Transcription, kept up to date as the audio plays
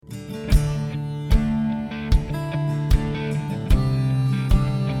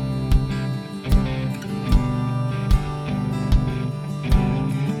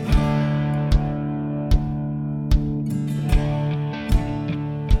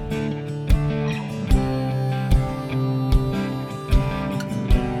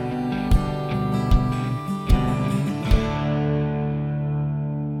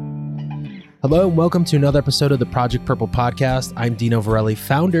Hello and welcome to another episode of the Project Purple podcast. I'm Dino Verrelli,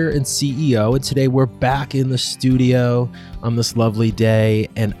 founder and CEO, and today we're back in the studio on this lovely day,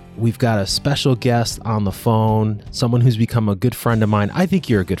 and we've got a special guest on the phone, someone who's become a good friend of mine. I think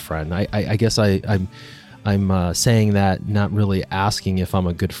you're a good friend. I guess I'm saying that, not really asking if I'm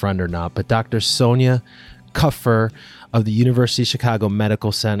a good friend or not, but Dr. Sonia Kupfer of the University of Chicago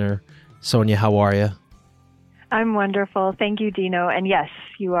Medical Center. Sonia, how are you? I'm wonderful. Thank you, Dino. And yes,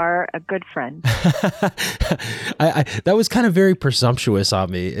 you are a good friend. That was kind of very presumptuous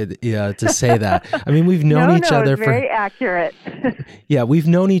on me to say that. I mean, we've known each other for... very accurate. Yeah, we've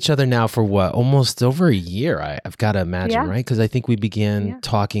known each other now for what? Almost over a year, I've got to imagine, right? Because I think we began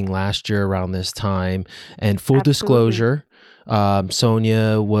talking last year around this time. And full disclosure,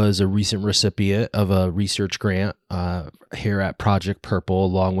 Sonia was a recent recipient of a research grant here at Project Purple,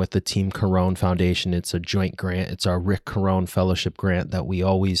 along with the Team Carone Foundation. It's a joint grant. It's our Rick Carone Fellowship Grant that we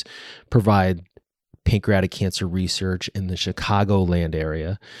always provide pancreatic cancer research in the Chicagoland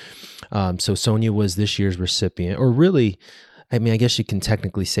area. So Sonia was this year's recipient, or really, I mean, I guess you can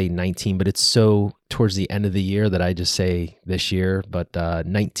technically say 19, but it's so towards the end of the year that I just say this year, but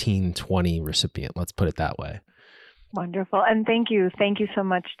 1920 recipient, let's put it that way. Wonderful. And thank you. Thank you so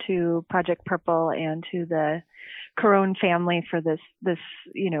much to Project Purple and to the Carone family for this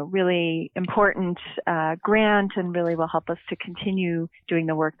really important grant, and really will help us to continue doing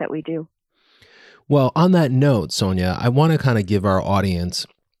the work that we do. Well, on that note, Sonia, I want to kind of give our audience,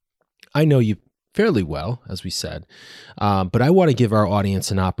 I know you fairly well, as we said, but I want to give our audience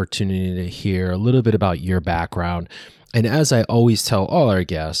an opportunity to hear a little bit about your background. And as I always tell all our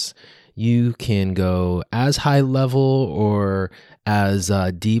guests, you can go as high level or as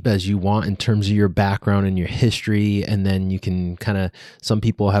deep as you want in terms of your background and your history. And then you can kind of, some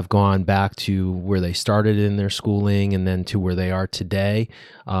people have gone back to where they started in their schooling and then to where they are today.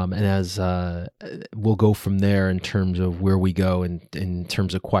 And as we'll go from there in terms of where we go in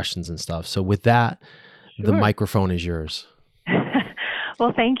terms of questions and stuff. So with that, The microphone is yours.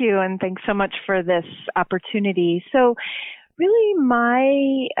 Well, thank you. And thanks so much for this opportunity. So really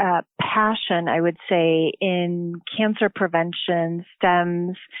my passion, I would say, in cancer prevention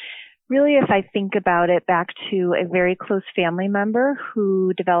stems really, if I think about it, back to a very close family member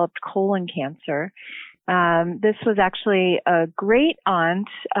who developed colon cancer. This was actually a great aunt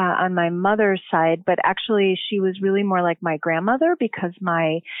on my mother's side, but actually she was really more like my grandmother because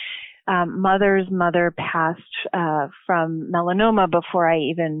my mother's mother passed from melanoma before I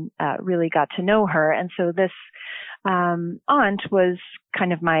even really got to know her. And so this aunt was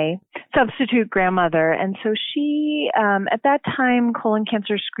kind of my substitute grandmother. And so she, at that time, colon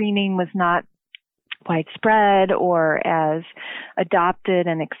cancer screening was not widespread or as adopted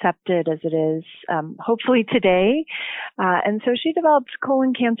and accepted as it is hopefully today. And so she developed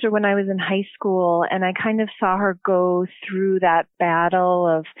colon cancer when I was in high school, and I kind of saw her go through that battle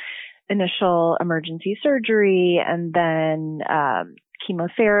of initial emergency surgery and then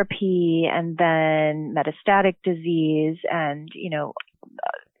chemotherapy and then metastatic disease and,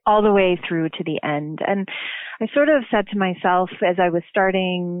 all the way through to the end. And I sort of said to myself as I was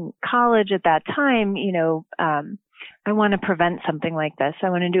starting college at that time, I want to prevent something like this. I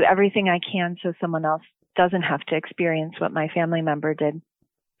want to do everything I can so someone else doesn't have to experience what my family member did.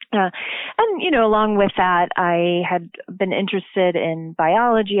 And, along with that, I had been interested in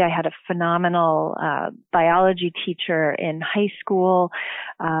biology. I had a phenomenal biology teacher in high school.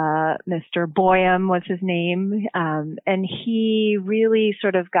 Mr. Boyum was his name. And he really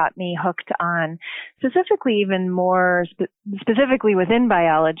sort of got me hooked on specifically, even more specifically within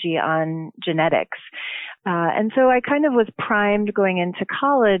biology, on genetics. And so I kind of was primed going into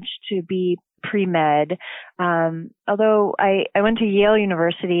college to be pre-med. Although I went to Yale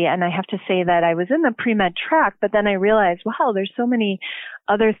University, and I have to say that I was in the pre-med track, but then I realized, wow, there's so many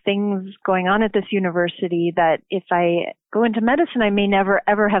other things going on at this university that if I go into medicine, I may never,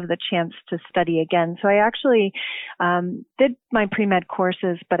 ever have the chance to study again. So I actually did my pre-med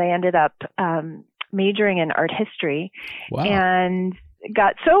courses, but I ended up majoring in art history. Wow. And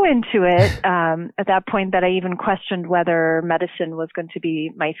got so into it at that point that I even questioned whether medicine was going to be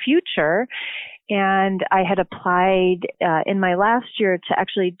my future. And I had applied in my last year to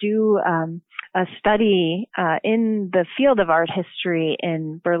actually do a study in the field of art history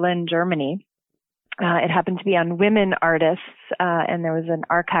in Berlin, Germany. It happened to be on women artists, and there was an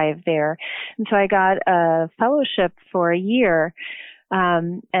archive there. And so I got a fellowship for a year.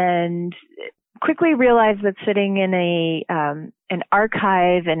 And quickly realized that sitting in an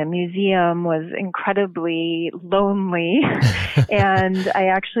archive in a museum was incredibly lonely. And I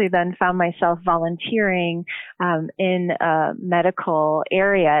actually then found myself volunteering in a medical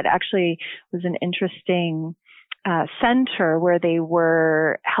area. It actually was an interesting center where they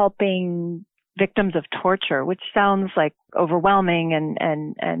were helping victims of torture, which sounds like overwhelming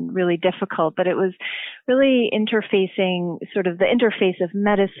and really difficult, but it was really interfacing, sort of the interface of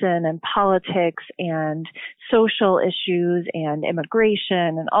medicine and politics and social issues and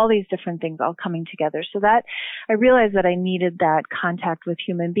immigration and all these different things all coming together. So that I realized that I needed that contact with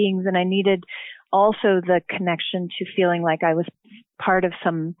human beings, and I needed also the connection to feeling like I was part of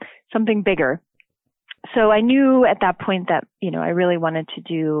something bigger. So I knew at that point that, I really wanted to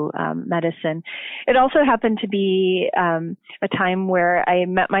do medicine. It also happened to be a time where I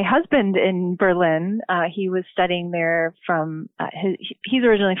met my husband in Berlin. He was studying there he's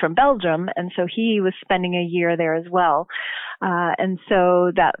originally from Belgium, and so he was spending a year there as well. And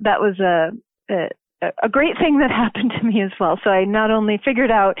so that was a great thing that happened to me as well. So I not only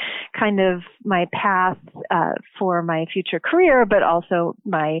figured out kind of my path for my future career, but also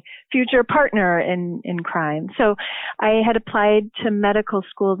my future partner in crime. So I had applied to medical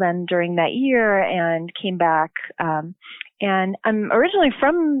school then during that year and came back. And I'm originally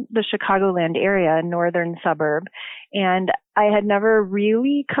from the Chicagoland area, a northern suburb, and I had never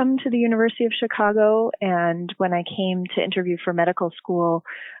really come to the University of Chicago. And when I came to interview for medical school,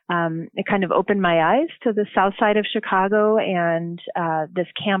 it kind of opened my eyes to the south side of Chicago and this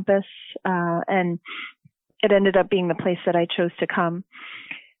campus, and it ended up being the place that I chose to come.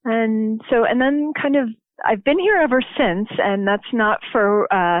 And then kind of I've been here ever since, and that's not for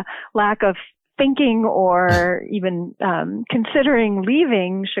lack of thinking or even considering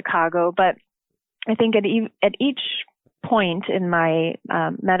leaving Chicago, but I think at each point in my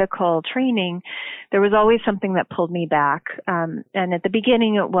medical training, there was always something that pulled me back. And at the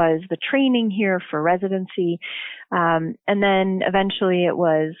beginning, it was the training here for residency. And then eventually it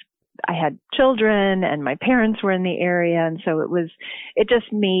was, I had children and my parents were in the area. And so it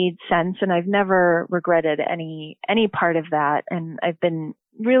just made sense. And I've never regretted any part of that. And I've been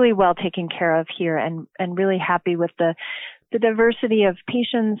really well taken care of here and really happy with the diversity of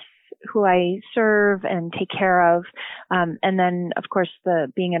patients who I serve and take care of. And then, of course,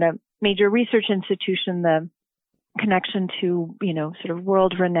 being at a major research institution, the connection to, sort of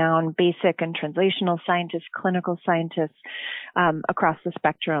world-renowned basic and translational scientists, clinical scientists across the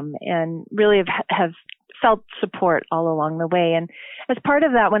spectrum, and really have felt support all along the way. And as part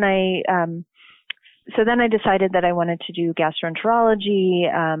of that, so then I decided that I wanted to do gastroenterology.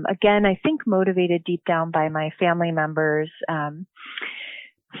 Again, I think motivated deep down by my family members'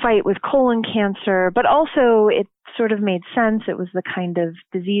 fight with colon cancer, but also it sort of made sense. It was the kind of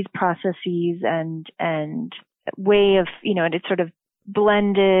disease processes and way of, it sort of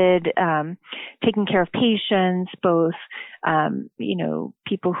blended taking care of patients, both,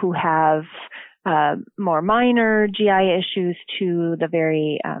 people who have more minor GI issues to the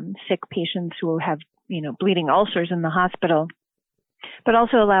very sick patients who have, bleeding ulcers in the hospital, but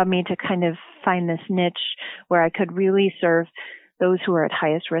also allowed me to kind of find this niche where I could really serve those who are at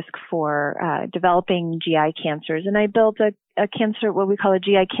highest risk for developing GI cancers. And I built a cancer, what we call a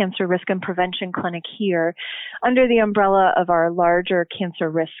GI cancer risk and prevention clinic here under the umbrella of our larger cancer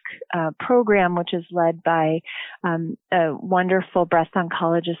risk program, which is led by a wonderful breast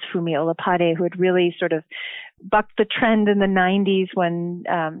oncologist, Fumi Olapade, who had really sort of bucked the trend in the 90s when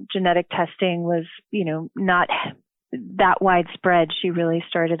genetic testing was, not that widespread. She really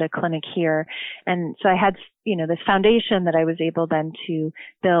started a clinic here. And so I had, this foundation that I was able then to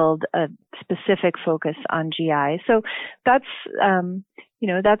build a specific focus on GI. So that's,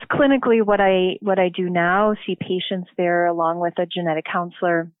 that's clinically what I do now, see patients there along with a genetic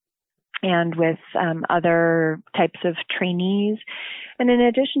counselor and with other types of trainees. And in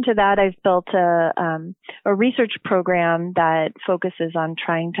addition to that, I've built a research program that focuses on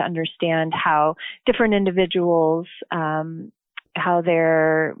trying to understand how different individuals, how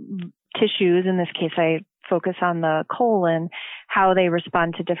their tissues, in this case I focus on the colon, how they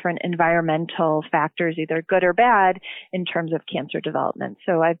respond to different environmental factors, either good or bad, in terms of cancer development.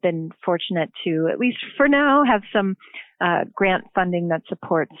 So I've been fortunate to, at least for now, have some grant funding that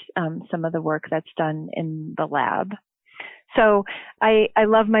supports some of the work that's done in the lab. So I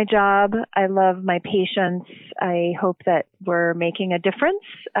love my job. I love my patients. I hope that we're making a difference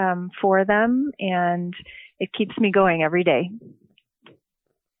for them, and it keeps me going every day.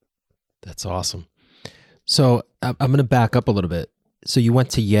 That's awesome. So I'm going to back up a little bit. So you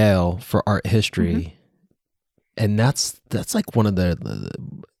went to Yale for art history, and that's like one of the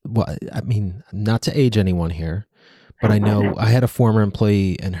well, I mean, not to age anyone here, but I know I had a former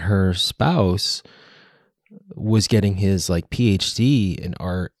employee and her spouse was getting his like PhD in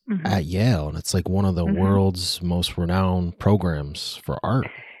art at Yale. And it's like one of the world's most renowned programs for art.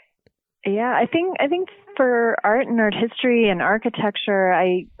 Yeah, I think for art and art history and architecture,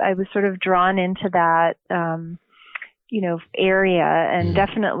 I was sort of drawn into that, area, and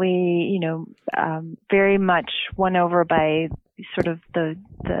definitely, very much won over by sort of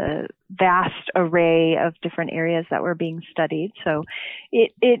the vast array of different areas that were being studied. So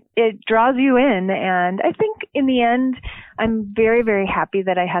it draws you in. And I think in the end, I'm very, very happy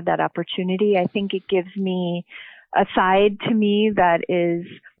that I had that opportunity. I think it gives me a side to me that is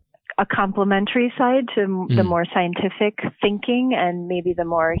a complementary side to the more scientific thinking, and maybe the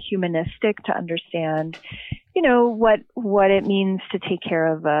more humanistic, to understand, what it means to take care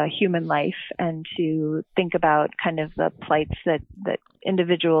of a human life and to think about kind of the plights that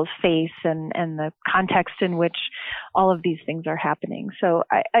individuals face and the context in which all of these things are happening. So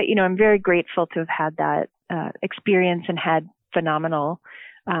I'm very grateful to have had that experience and had phenomenal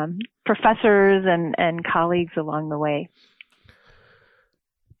professors and colleagues along the way.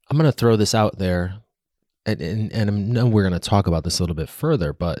 I'm going to throw this out there, and I know we're going to talk about this a little bit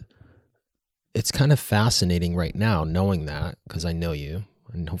further, but it's kind of fascinating right now knowing that, because I know you,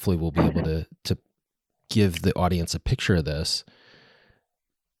 and hopefully we'll be able to give the audience a picture of this.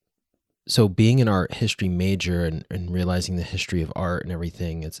 So being an art history major and realizing the history of art and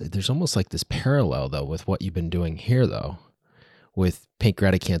everything, there's almost like this parallel, though, with what you've been doing here, though, with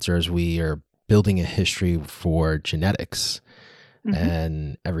pancreatic cancer, as we are building a history for genetics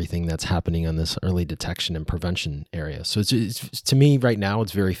and everything that's happening on this early detection and prevention area. So it's to me right now,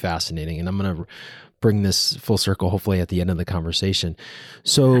 it's very fascinating. And I'm going to bring this full circle, hopefully at the end of the conversation.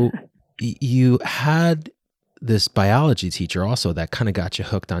 So you had this biology teacher also that kind of got you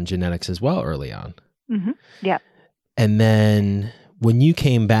hooked on genetics as well early on. Yeah. And then when you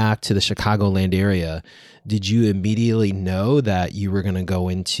came back to the Chicagoland area, did you immediately know that you were going to go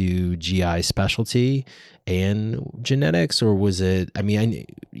into GI specialty and genetics, or was it,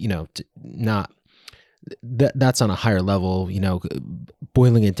 that's on a higher level,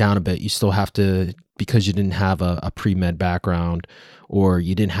 boiling it down a bit, you still have to, because you didn't have a pre-med background or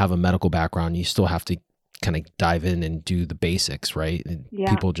you didn't have a medical background, you still have to kind of dive in and do the basics, right? And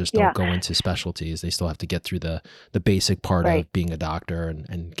people just don't go into specialties. They still have to get through the basic part of being a doctor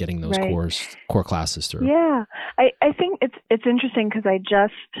and getting those core classes through. Yeah. I think it's interesting because I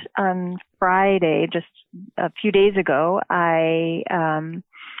just on Friday, just a few days ago, I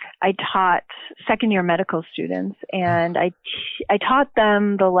taught second-year medical students, and I taught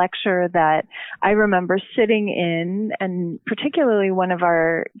them the lecture that I remember sitting in, and particularly one of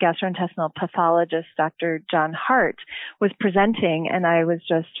our gastrointestinal pathologists, Dr. John Hart, was presenting, and I was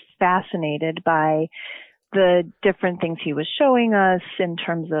just fascinated by the different things he was showing us in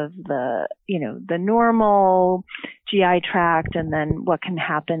terms of the normal GI tract, and then what can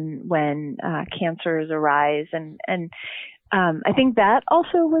happen when cancers arise, and I think that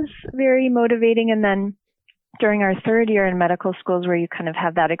also was very motivating. And then during our third year in medical schools, where you kind of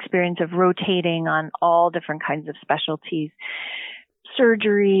have that experience of rotating on all different kinds of specialties,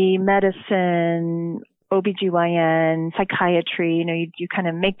 surgery, medicine, OBGYN, psychiatry, you kind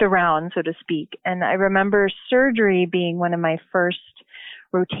of make the round, so to speak. And I remember surgery being one of my first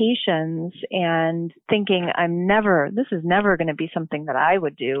rotations and thinking, this is never going to be something that I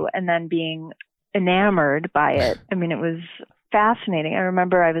would do. And then being enamored by it. I mean, it was fascinating. I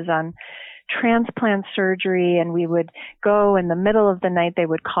remember I was on transplant surgery, and we would go in the middle of the night. They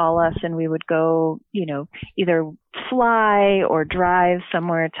would call us, and we would go, either fly or drive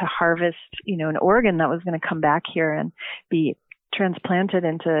somewhere to harvest, an organ that was going to come back here and be transplanted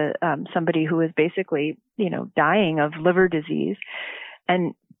into somebody who was basically, dying of liver disease.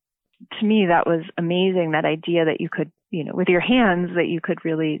 And to me, that was amazing, that idea that you could, with your hands, that you could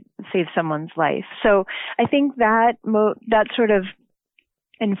really save someone's life. So I think that sort of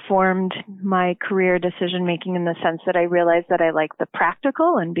informed my career decision making, in the sense that I realized that I like the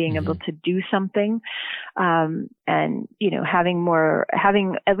practical and being able to do something, and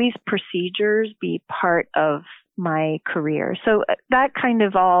having at least procedures be part of my career. So that kind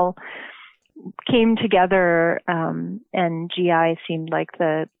of all came together, and GI seemed like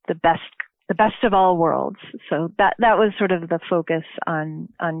the best of all worlds. So that was sort of the focus on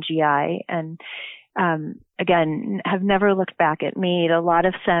GI, and again, have never looked back. It made a lot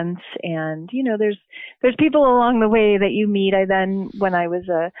of sense. And, there's people along the way that you meet. When I was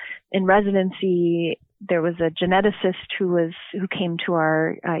in residency, there was a geneticist who came to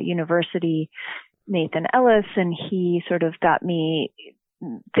our university, Nathan Ellis, and he sort of got me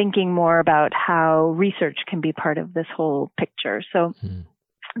thinking more about how research can be part of this whole picture. So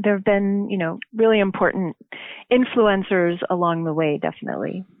there have been, really important influencers along the way,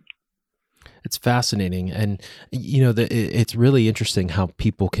 definitely. It's fascinating. And, it's really interesting how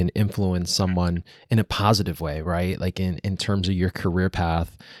people can influence someone in a positive way, right? Like in terms of your career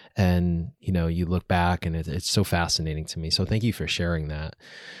path. And, you look back and it's so fascinating to me. So thank you for sharing that.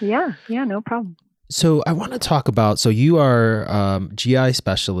 Yeah, no problem. So I want to talk about, so you are GI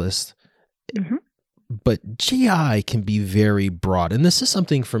specialist, but GI can be very broad. And this is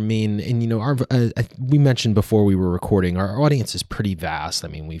something for me, and we mentioned before we were recording, our audience is pretty vast. I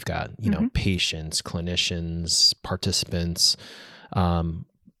mean, we've got, patients, clinicians, participants,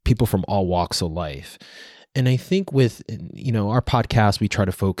 people from all walks of life. And I think with, our podcast, we try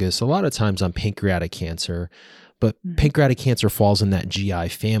to focus a lot of times on pancreatic cancer, but pancreatic cancer falls in that GI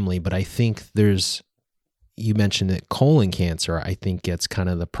family. But I think you mentioned that colon cancer, I think gets kind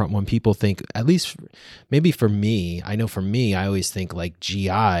of when people think, at least maybe for me, I know for me, I always think like GI,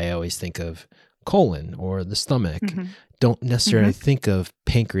 I always think of colon or the stomach. Don't necessarily think of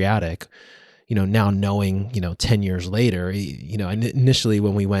pancreatic, now knowing, 10 years later, initially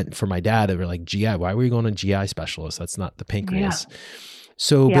when we went for my dad, they were like, GI, why were you going to GI specialist? That's not the pancreas. Yeah.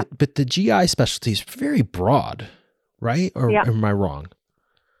 So, but the GI specialty is very broad, right? Or am I wrong?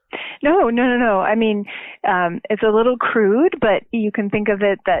 No. I mean, it's a little crude, but you can think of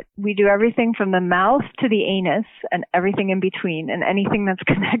it that we do everything from the mouth to the anus and everything in between and anything that's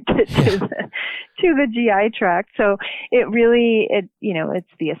connected to the GI tract. So it really, it's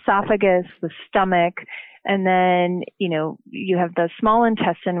the esophagus, the stomach, and then, you have the small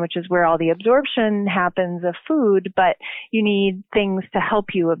intestine, which is where all the absorption happens of food, but you need things to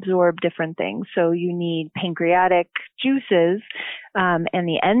help you absorb different things. So you need pancreatic juices, and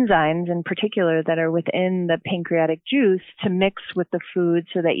the enzymes in particular that are within the pancreatic juice to mix with the food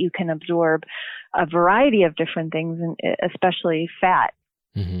so that you can absorb a variety of different things, and especially fat.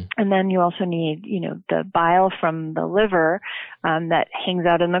 And then you also need, the bile from the liver that hangs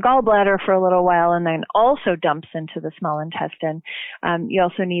out in the gallbladder for a little while and then also dumps into the small intestine. You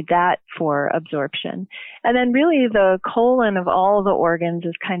also need that for absorption. And then really the colon of all the organs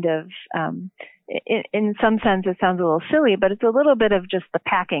is kind of, in some sense, it sounds a little silly, but it's a little bit of just the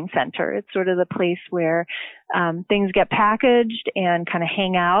packing center. It's sort of the place where things get packaged and kind of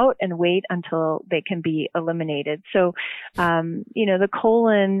hang out and wait until they can be eliminated. So, the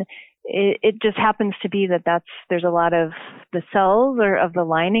colon, it just happens to be there's a lot of the cells of the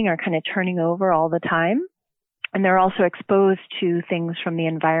lining are kind of turning over all the time. And they're also exposed to things from the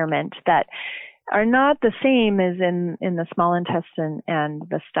environment that are not the same as in the small intestine and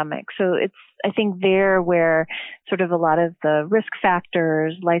the stomach. So it's, I think, there where sort of a lot of the risk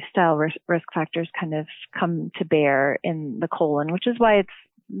factors, lifestyle risk factors kind of come to bear in the colon, which is why it's,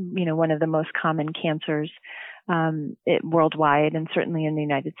 one of the most common cancers worldwide and certainly in the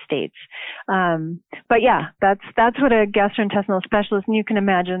United States. But yeah, that's what a gastrointestinal specialist, and you can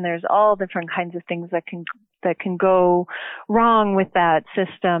imagine there's all different kinds of things that can go wrong with that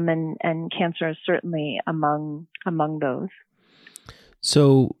system, and cancer is certainly among those.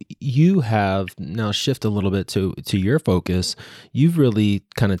 So you have now shift a little bit to your focus. You've really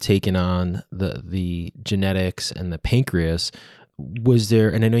kind of taken on the genetics and the pancreas. Was there,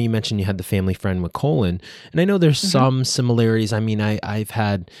 and I know you mentioned you had the family friend with colon, and I know there's some similarities. I mean, I've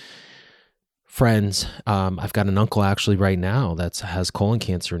had friends, I've got an uncle actually right now that has colon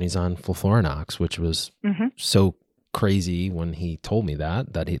cancer and he's on FOLFIRINOX, which was so crazy when he told me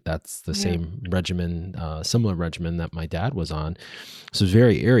that's the same regimen, similar regimen that my dad was on. So it's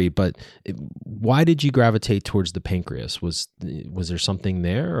very eerie. But why did you gravitate towards the pancreas? Was there something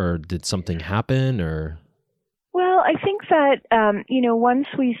there, or did something happen, or? Well, I think that, once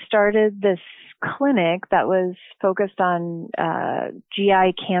we started this clinic that was focused on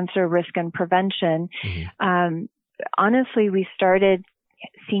GI cancer risk and prevention, honestly, we started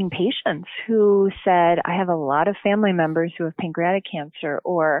seeing patients who said, I have a lot of family members who have pancreatic cancer,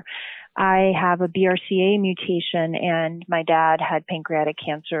 or I have a BRCA mutation and my dad had pancreatic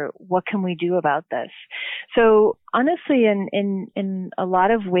cancer. What can we do about this? So honestly, in a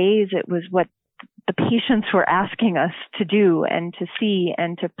lot of ways, it was what the patients were asking us to do and to see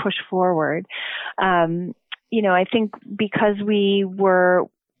and to push forward. I think because we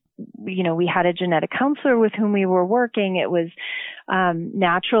had a genetic counselor with whom we were working, it was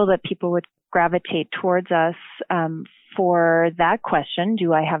natural that people would gravitate towards us for that question,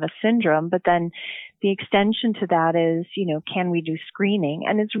 do I have a syndrome? But then the extension to that is, can we do screening?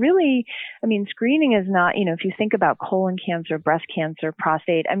 And it's really, screening is not, if you think about colon cancer, breast cancer,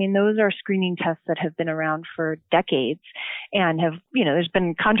 prostate, those are screening tests that have been around for decades and have, there's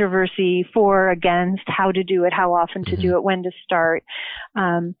been controversy for, against, how to do it, how often to do it, when to start.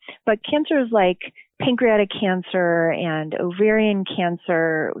 But cancers like pancreatic cancer and ovarian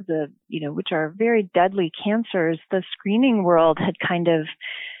cancer, which are very deadly cancers, the screening world had kind of,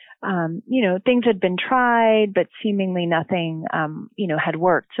 things had been tried, but seemingly nothing, had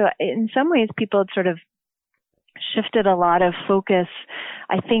worked. So in some ways, people had sort of shifted a lot of focus,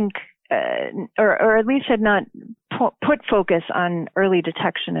 I think, or at least had not put focus on early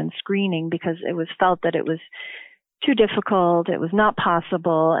detection and screening because it was felt that it was too difficult, it was not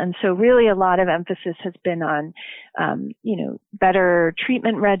possible. And so really a lot of emphasis has been on, better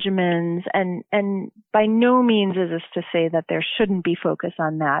treatment regimens, and by no means is this to say that there shouldn't be focus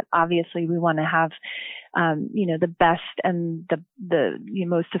on that. Obviously we want to have, the best and the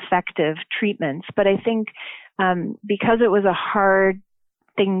most effective treatments. But I think, because it was a hard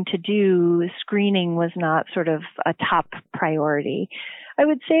thing to do, screening was not sort of a top priority. I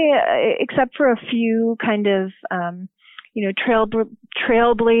would say, except for a few kind of,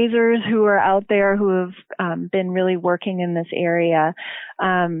 trailblazers who are out there who have been really working in this area,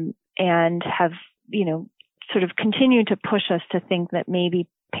 and have, sort of continued to push us to think that maybe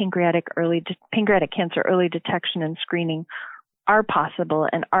pancreatic cancer early detection and screening are possible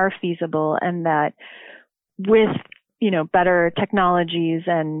and are feasible, and that with better technologies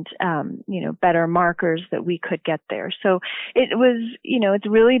and, better markers that we could get there. So it was, it's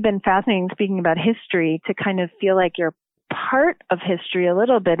really been fascinating speaking about history to kind of feel like you're part of history a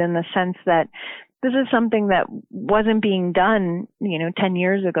little bit, in the sense that this is something that wasn't being done, 10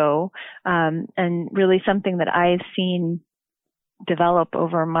 years ago, and really something that I've seen develop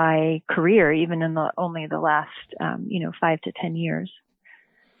over my career, even in only the last, 5 to 10 years.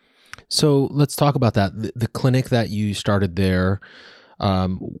 So let's talk about that. The clinic that you started there,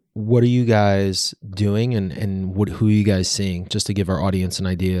 what are you guys doing, and who are you guys seeing, just to give our audience an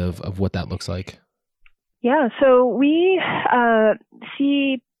idea of what that looks like? Yeah, so we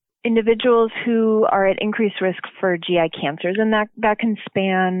see individuals who are at increased risk for GI cancers, and that can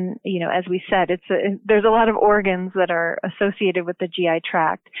span, as we said, there's a lot of organs that are associated with the GI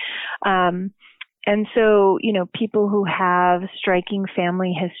tract. And so, people who have striking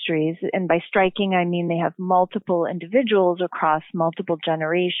family histories, and by striking, I mean they have multiple individuals across multiple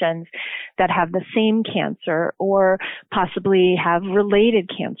generations that have the same cancer or possibly have related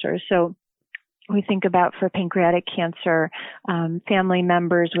cancers. So we think about, for pancreatic cancer, family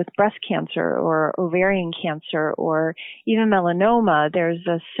members with breast cancer or ovarian cancer or even melanoma. There's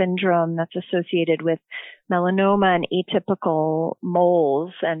a syndrome that's associated with melanoma and atypical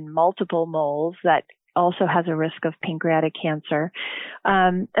moles and multiple moles that also has a risk of pancreatic cancer.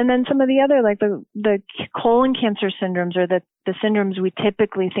 And then some of the other, like the colon cancer syndromes, or the syndromes we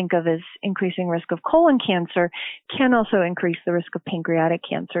typically think of as increasing risk of colon cancer, can also increase the risk of pancreatic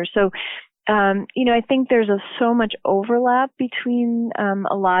cancer. So I think there's so much overlap between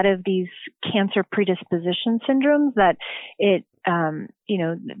a lot of these cancer predisposition syndromes that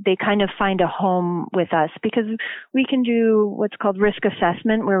they kind of find a home with us, because we can do what's called risk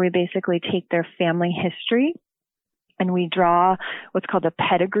assessment, where we basically take their family history and we draw what's called a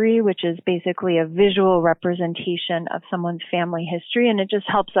pedigree, which is basically a visual representation of someone's family history. And it just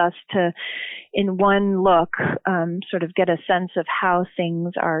helps us to, in one look, sort of get a sense of how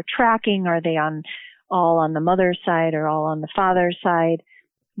things are tracking. Are they all on the mother's side or all on the father's side?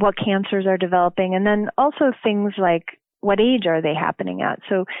 What cancers are developing? And then also things like, what age are they happening at?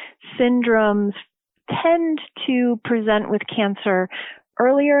 So syndromes tend to present with cancer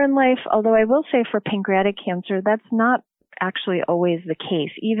earlier in life, although I will say for pancreatic cancer, that's not actually always the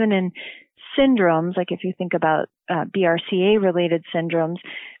case. Even in syndromes, like if you think about BRCA-related syndromes,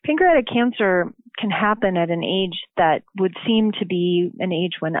 pancreatic cancer can happen at an age that would seem to be an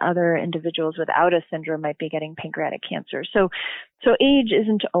age when other individuals without a syndrome might be getting pancreatic cancer. So age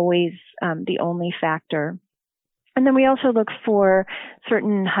isn't always the only factor. And then we also look for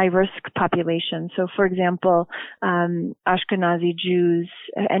certain high-risk populations. So, for example, Ashkenazi Jews,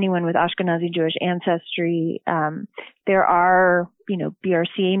 anyone with Ashkenazi Jewish ancestry, there are,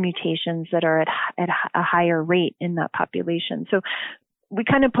 BRCA mutations that are at a higher rate in that population. So we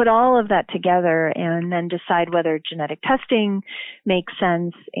kind of put all of that together and then decide whether genetic testing makes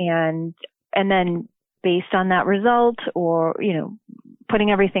sense, and then based on that result, or, putting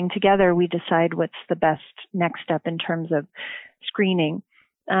everything together, we decide what's the best next step in terms of screening.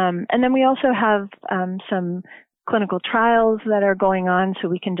 And then we also have some clinical trials that are going on, so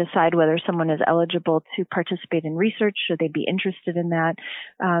we can decide whether someone is eligible to participate in research. Should they be interested in that?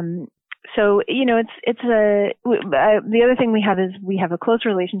 So, the other thing we have is we have a close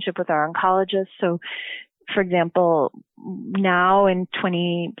relationship with our oncologists. So, for example, now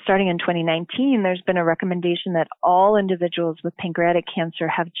starting in 2019, there's been a recommendation that all individuals with pancreatic cancer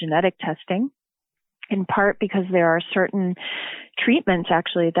have genetic testing, in part because there are certain treatments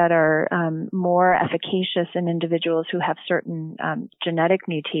actually that are more efficacious in individuals who have certain genetic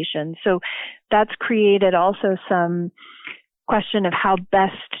mutations. So that's created also some question of how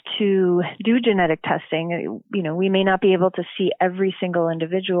best to do genetic testing. We may not be able to see every single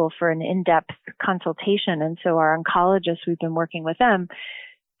individual for an in-depth consultation. And so our oncologists, we've been working with them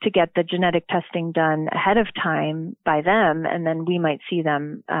to get the genetic testing done ahead of time by them, and then we might see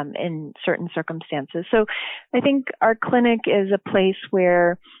them in certain circumstances. So I think our clinic is a place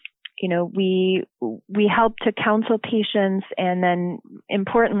where we help to counsel patients and then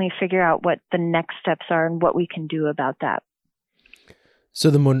importantly figure out what the next steps are and what we can do about that. So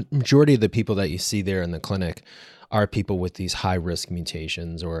the majority of the people that you see there in the clinic are people with these high risk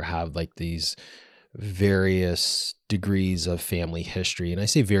mutations or have like these various degrees of family history. And I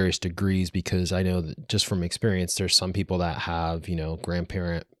say various degrees because I know that just from experience, there's some people that have,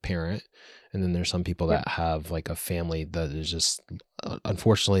 grandparent, parent, and then there's some people that have like a family that is just,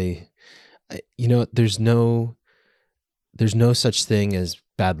 unfortunately, there's no such thing as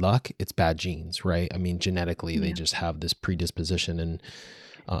bad luck. It's bad genes, right? I mean, genetically, they just have this predisposition. And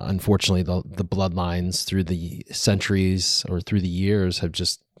unfortunately, the bloodlines through the centuries or through the years have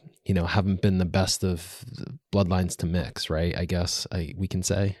just, haven't been the best of bloodlines to mix, right? I guess we can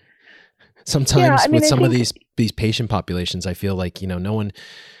say. Sometimes with some of these patient populations, I feel like, no one,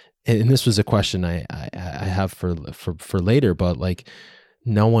 and this was a question I have for later, but like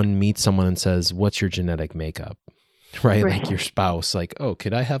no one meets someone and says, what's your genetic makeup? Right? Like your spouse, like, oh,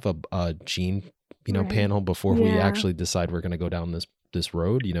 could I have a gene, panel before we actually decide we're going to go down this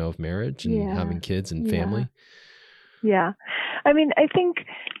road, of marriage and having kids and family? Yeah. I mean, I think,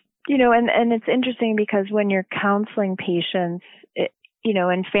 and it's interesting because when you're counseling patients,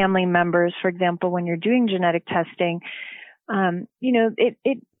 and family members, for example, when you're doing genetic testing,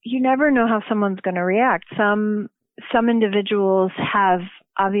 you never know how someone's going to react. Some individuals have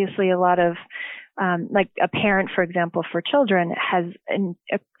obviously a lot of, like a parent, for example, for children has an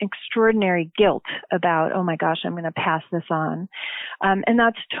extraordinary guilt about, oh my gosh, I'm going to pass this on. And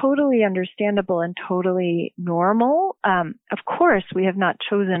that's totally understandable and totally normal. Of course, we have not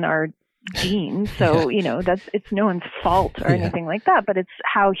chosen our genes. So, it's no one's fault or anything like that, but it's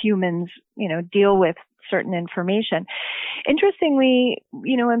how humans, deal with certain information. Interestingly,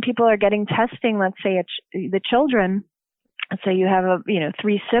 when people are getting testing, let's say the children, let's say you have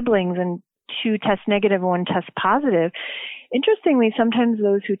 3 siblings and 2 test negative, 1 test positive. Interestingly, sometimes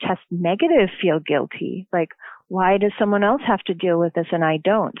those who test negative feel guilty. Like, why does someone else have to deal with this and I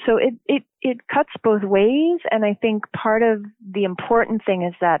don't? So it cuts both ways. And I think part of the important thing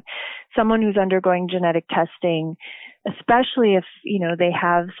is that someone who's undergoing genetic testing, especially if, they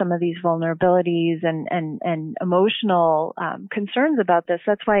have some of these vulnerabilities and emotional concerns about this,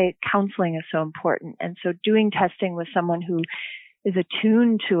 that's why counseling is so important. And so doing testing with someone who is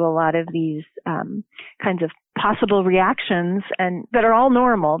attuned to a lot of these kinds of possible reactions and that are all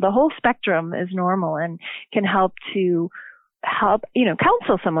normal. The whole spectrum is normal and can help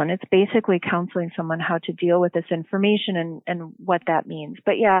counsel someone. It's basically counseling someone how to deal with this information and what that means.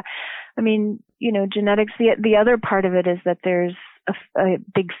 But yeah, I mean, genetics, the other part of it is that there's a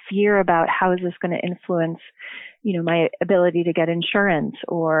big fear about how is this going to influence my ability to get insurance,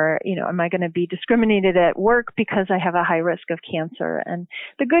 or, am I going to be discriminated at work because I have a high risk of cancer? And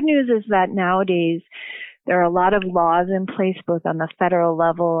the good news is that nowadays there are a lot of laws in place, both on the federal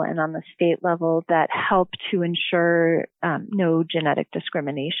level and on the state level, that help to ensure no genetic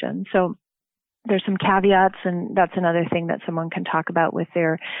discrimination. So there's some caveats, and that's another thing that someone can talk about with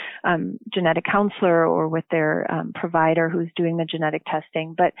their genetic counselor or with their provider who's doing the genetic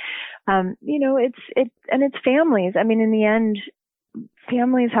testing. But it's families. I mean, in the end,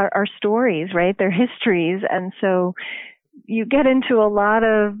 families are stories, right? They're histories, and so you get into a lot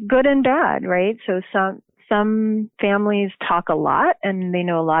of good and bad, right? So some families talk a lot and they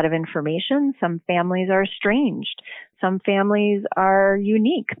know a lot of information. Some families are estranged. Some families are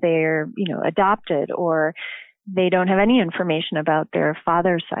unique. They're, adopted, or they don't have any information about their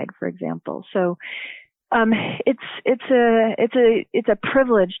father's side, for example. So, it's a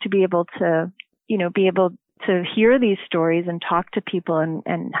privilege to be able to, hear these stories and talk to people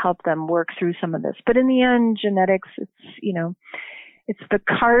and help them work through some of this. But in the end, genetics, the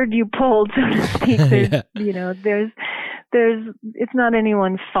card you pulled, so to speak. There's, it's not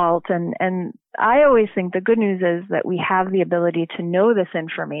anyone's fault. And I always think the good news is that we have the ability to know this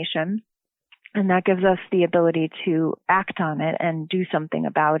information, and that gives us the ability to act on it and do something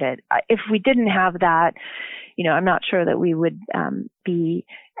about it. If we didn't have that, I'm not sure that we would be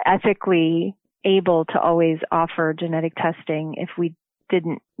ethically able to always offer genetic testing if we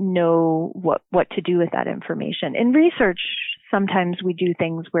didn't know what to do with that information. In research, sometimes we do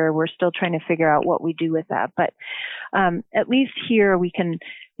things where we're still trying to figure out what we do with that. But at least here we can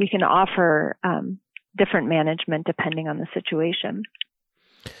offer different management depending on the situation.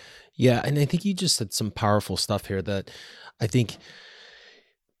 Yeah, and I think you just said some powerful stuff here that I think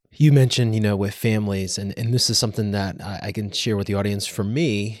you mentioned, with families, and this is something that I can share with the audience. For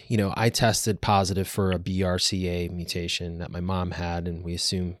me, I tested positive for a BRCA mutation that my mom had, and we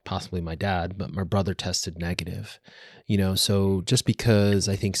assume possibly my dad, but my brother tested negative. So just because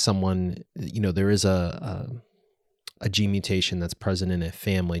I think someone, there is a gene mutation that's present in a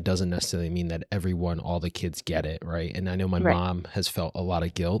family doesn't necessarily mean that all the kids get it, right? And I know my mom has felt a lot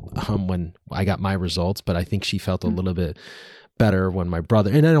of guilt when I got my results, but I think she felt a little bit better when my brother,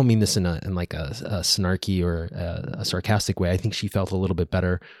 and I don't mean this in like a snarky or a sarcastic way. I think she felt a little bit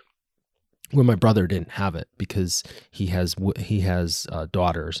better when my brother didn't have it, because he has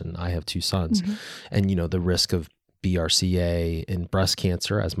daughters and I have two sons, and the risk of BRCA in breast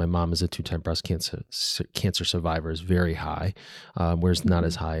cancer, as my mom is a 2-time breast cancer survivor, is very high, whereas not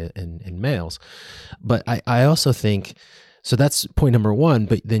as high in males. But I also think, so that's point number one.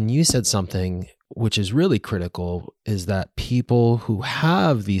 But then you said something which is really critical, is that people who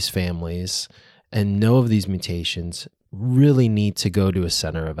have these families and know of these mutations really need to go to a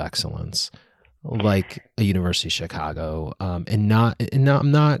center of excellence, like a University of Chicago, and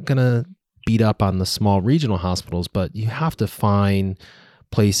I'm not going to beat up on the small regional hospitals, but you have to find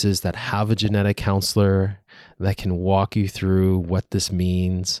places that have a genetic counselor that can walk you through what this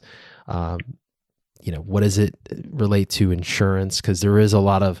means. What does it relate to insurance? Because there is a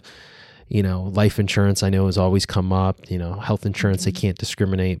lot of, life insurance I know has always come up, health insurance, they can't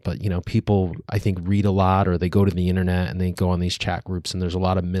discriminate, but, people I think read a lot, or they go to the internet and they go on these chat groups, and there's a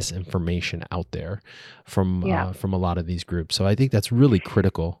lot of misinformation out there from a lot of these groups. So I think that's really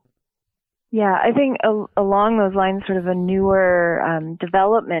critical. Yeah, I think along those lines, sort of a newer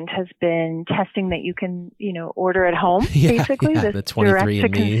development has been testing that you can, order at home, basically, the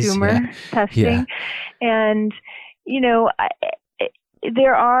direct-to-consumer testing. And,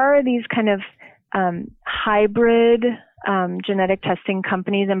 there are these kind of hybrid genetic testing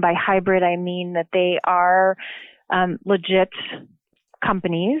companies, and by hybrid, I mean that they are legit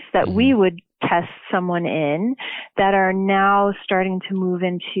companies that we would test someone in, that are now starting to move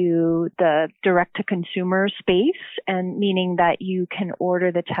into the direct-to-consumer space, and meaning that you can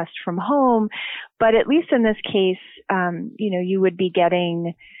order the test from home. But at least in this case, you would be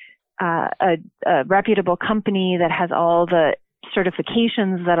getting a reputable company that has all the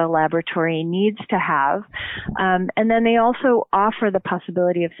certifications that a laboratory needs to have. And then they also offer the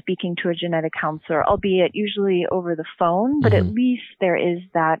possibility of speaking to a genetic counselor, albeit usually over the phone, but at least there is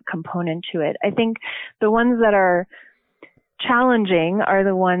that component to it. I think the ones that are challenging are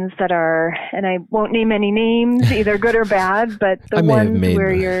the ones that are, and I won't name any names, either good or bad, but the ones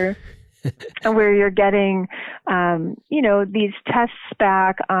where you're getting, these tests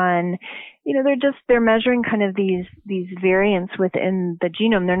back on, they're measuring kind of these variants within the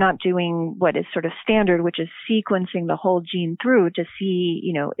genome. They're not doing what is sort of standard, which is sequencing the whole gene through to see,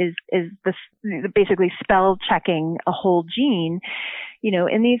 is this basically spell checking a whole gene.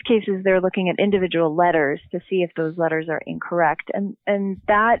 In these cases, they're looking at individual letters to see if those letters are incorrect. And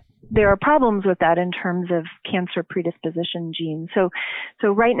that there are problems with that in terms of cancer predisposition genes. So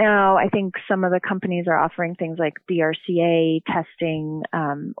right now, I think some of the companies are offering things like BRCA testing,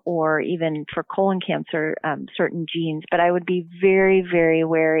 or even for colon cancer, certain genes. But I would be very, very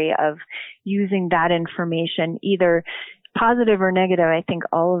wary of using that information, either positive or negative. I think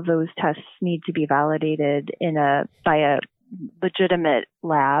all of those tests need to be validated by a legitimate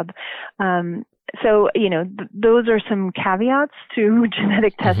lab. So, those are some caveats to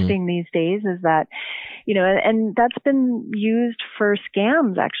genetic testing these days, is that, and that's been used for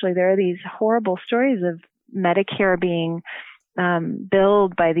scams. Actually, there are these horrible stories of Medicare being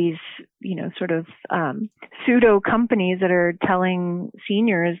billed by these, sort of pseudo companies that are telling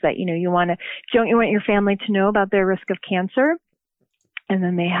seniors that, don't you want your family to know about their risk of cancer? And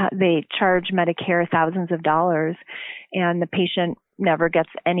then they charge Medicare thousands of dollars, and the patient never gets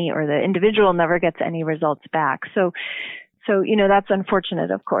any, or the individual never gets any results back. So So, that's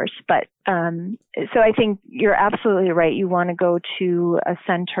unfortunate, of course. But so I think you're absolutely right. You want to go to a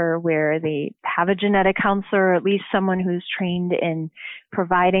center where they have a genetic counselor, or at least someone who's trained in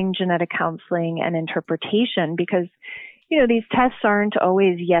providing genetic counseling and interpretation, because these tests aren't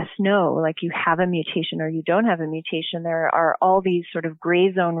always yes, no, like you have a mutation or you don't have a mutation. There are all these sort of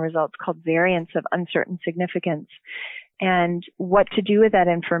gray zone results called variants of uncertain significance. And what to do with that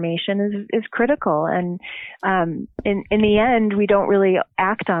information is critical. And in the end, we don't really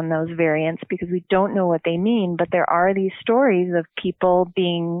act on those variants because we don't know what they mean. But there are these stories of people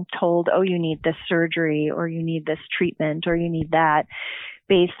being told, oh, you need this surgery, or you need this treatment, or you need that,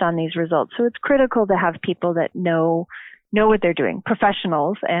 based on these results. So it's critical to have people that know what they're doing,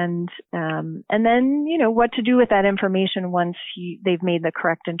 professionals, and then what to do with that information once they've made the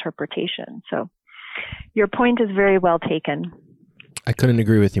correct interpretation. So your point is very well taken. I couldn't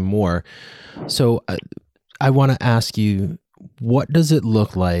agree with you more. So I want to ask you, what does it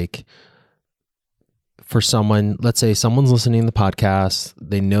look like for someone? Let's say someone's listening to the podcast,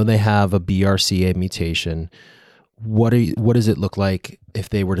 they know they have a BRCA mutation. What does it look like if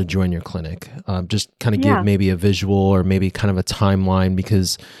they were to join your clinic? Just kind of give maybe a visual or maybe kind of a timeline,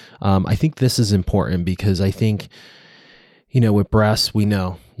 because I think this is important, because I think, with breasts, we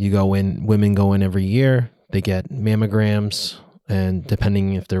know women go in every year, they get mammograms, and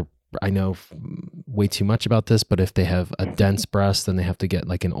depending if I know way too much about this, but if they have a dense breast, then they have to get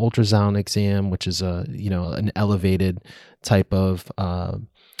like an ultrasound exam, which is an elevated type of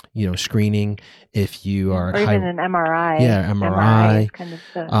screening. If you are or even an MRI. Yeah, MRI. Is kind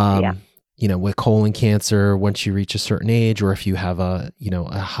of with colon cancer, once you reach a certain age, or if you have a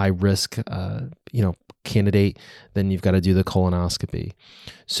high risk, candidate, then you've got to do the colonoscopy.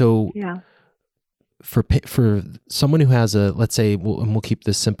 So for someone who has let's say, we'll keep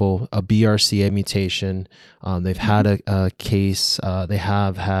this simple, a BRCA mutation, they've had a case, they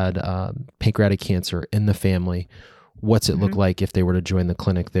have had pancreatic cancer in the family. What's it look like if they were to join the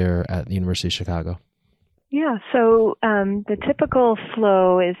clinic there at the University of Chicago? Yeah, so the typical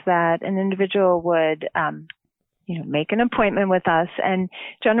flow is that an individual would make an appointment with us. And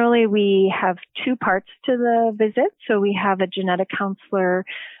generally we have two parts to the visit. So we have a genetic counselor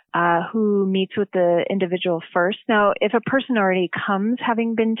who meets with the individual first. Now, if a person already comes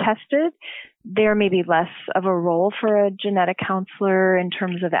having been tested, there may be less of a role for a genetic counselor in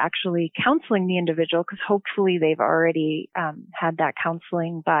terms of actually counseling the individual, because hopefully they've already had that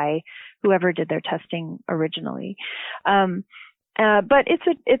counseling by whoever did their testing originally. But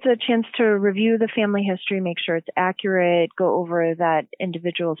it's a chance to review the family history, make sure it's accurate, go over that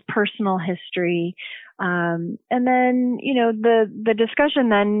individual's personal history. And then, the discussion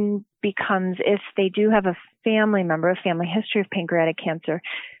then becomes, if they do have a family member, a family history of pancreatic cancer,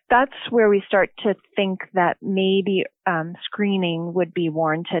 that's where we start to think that maybe screening would be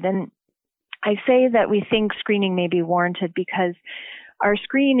warranted. And I say that we think screening may be warranted because our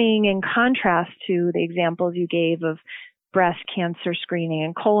screening, in contrast to the examples you gave of breast cancer screening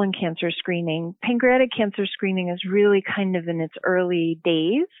and colon cancer screening, pancreatic cancer screening is really kind of in its early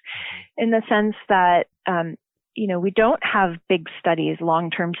days, in the sense that, we don't have big studies,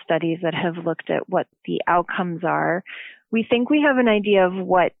 long-term studies that have looked at what the outcomes are. We think we have an idea of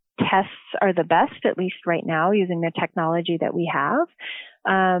what tests are the best, at least right now, using the technology that we have.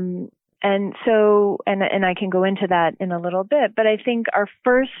 And so, and I can go into that in a little bit, but I think our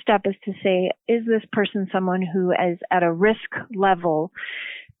first step is to say, is this person someone who is at a risk level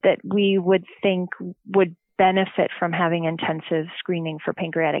that we would think would benefit from having intensive screening for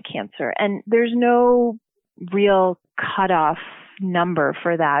pancreatic cancer? And there's no real cutoff number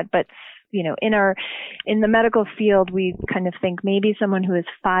for that, but in the medical field, we kind of think maybe someone who is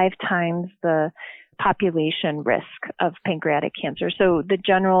 5 times the population risk of pancreatic cancer. So the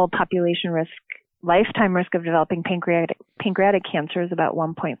general population risk, lifetime risk of developing pancreatic cancer is about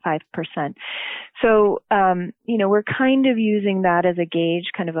 1.5%. So, we're kind of using that as a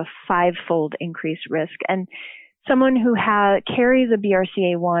gauge, kind of a 5-fold increased risk. And someone who carries a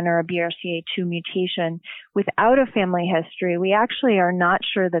BRCA1 or a BRCA2 mutation without a family history, we actually are not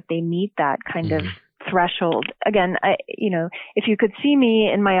sure that they meet that kind of threshold. Again, if you could see me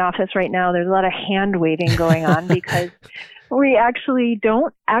in my office right now, there's a lot of hand waving going on because we actually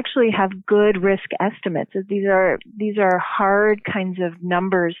don't have good risk estimates. These are hard kinds of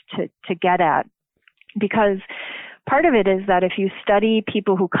numbers to get at, because part of it is that if you study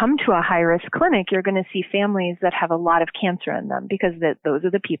people who come to a high-risk clinic, you're going to see families that have a lot of cancer in them, because those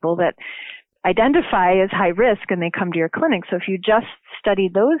are the people that identify as high risk and they come to your clinic. So if you just study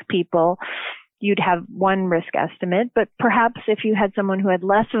those people, you'd have one risk estimate. But perhaps if you had someone who had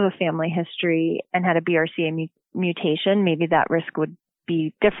less of a family history and had a BRCA mutation, maybe that risk would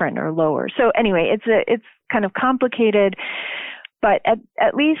be different or lower. So anyway, it's kind of complicated, but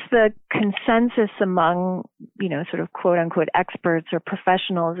at least the consensus among, sort of quote unquote experts or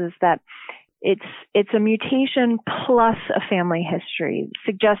professionals is that it's a mutation plus a family history,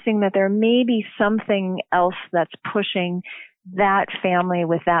 suggesting that there may be something else that's pushing that family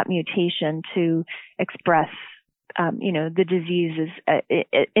with that mutation to express, the diseases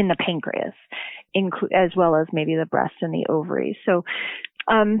in the pancreas, as well as maybe the breast and the ovaries. So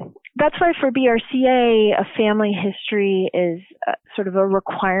that's why for BRCA, a family history is sort of a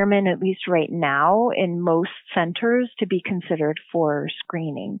requirement, at least right now, in most centers to be considered for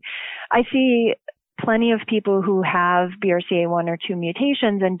screening. I see plenty of people who have BRCA1 or 2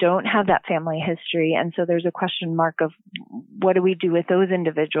 mutations and don't have that family history. And so there's a question mark of what do we do with those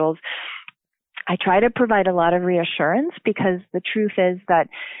individuals? I try to provide a lot of reassurance because the truth is that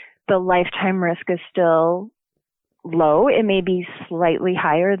the lifetime risk is still low. It may be slightly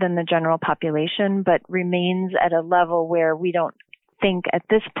higher than the general population, but remains at a level where we don't think at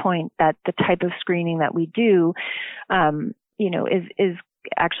this point that the type of screening that we do, is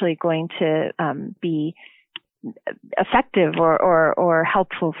actually going to be effective or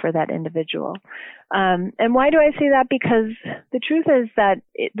helpful for that individual. And why do I say that? Because the truth is that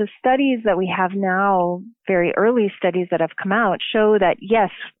the studies that we have now, very early studies that have come out, show that yes,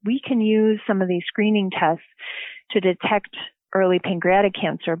 we can use some of these screening tests to detect early pancreatic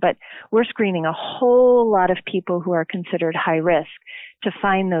cancer, but we're screening a whole lot of people who are considered high risk to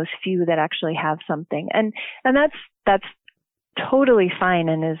find those few that actually have something. And that's totally fine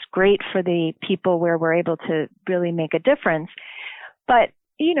and is great for the people where we're able to really make a difference. But,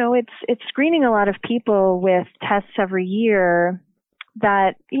 it's screening a lot of people with tests every year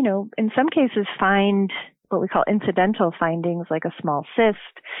that, in some cases find what we call incidental findings, like a small cyst,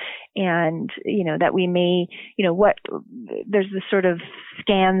 and, that we may, there's this sort of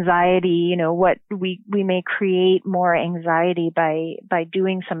scanxiety, what we may create more anxiety by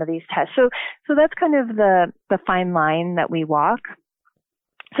doing some of these tests. So that's kind of the fine line that we walk.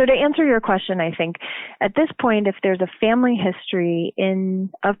 So to answer your question, I think at this point, if there's a family history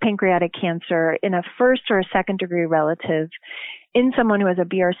of pancreatic cancer in a first or a second degree relative, in someone who has a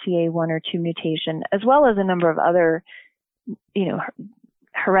BRCA1 or 2 mutation, as well as a number of other,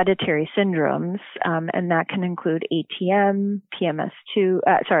 hereditary syndromes, and that can include ATM, PALB2,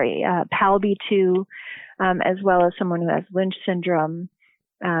 as well as someone who has Lynch syndrome,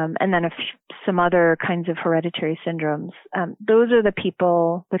 and then some other kinds of hereditary syndromes. Those are the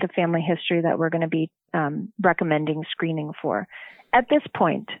people with a family history that we're going to be recommending screening for. At this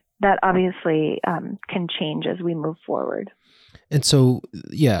point, that obviously can change as we move forward. And so,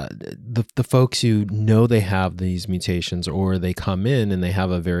 yeah, the folks who know they have these mutations, or they come in and they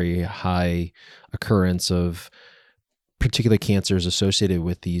have a very high occurrence of particular cancers associated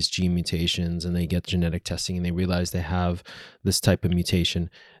with these gene mutations, and they get genetic testing and they realize they have this type of mutation,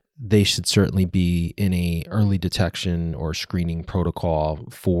 they should certainly be in a early detection or screening protocol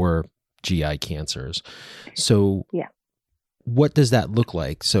for GI cancers. So yeah. What does that look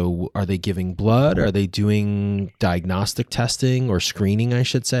like? So are they giving blood? Are they doing diagnostic testing or screening, I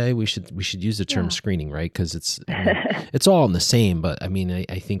should say? We should use the term screening, right? Because it's all in the same, but I mean,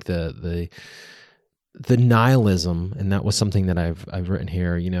 I think the nihilism, and that was something that I've written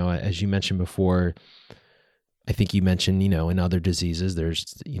here, as you mentioned before, I think you mentioned, in other diseases, there's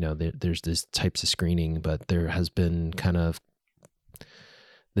this types of screening, but there has been kind of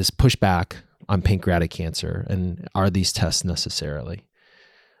this pushback on pancreatic cancer, and are these tests necessarily?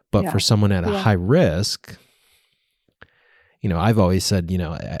 But for someone at a high risk, I've always said,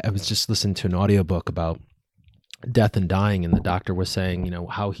 I was just listening to an audiobook about death and dying, and the doctor was saying,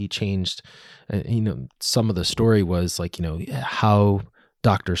 how he changed, some of the story was like, how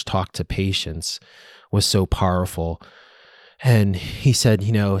doctors talk to patients was so powerful. And he said,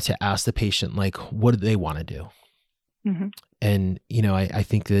 to ask the patient, like, what do they want to do? Mm-hmm. And, I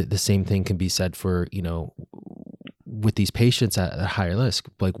think that the same thing can be said for, with these patients at a higher risk.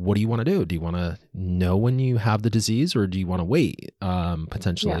 Like, what do you want to do? Do you want to know when you have the disease, or do you want to wait,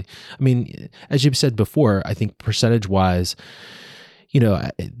 potentially? Yeah. I mean, as you've said before, I think percentage wise,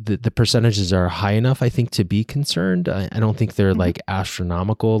 the percentages are high enough, I think, to be concerned. I don't think they're like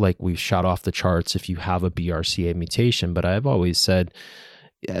astronomical, like we've shot off the charts if you have a BRCA mutation. But I've always said,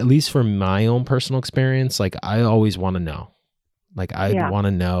 at least from my own personal experience, like I always want to know. Like I want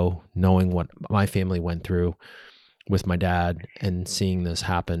to know, knowing what my family went through with my dad and seeing this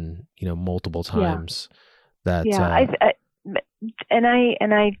happen, multiple times. That I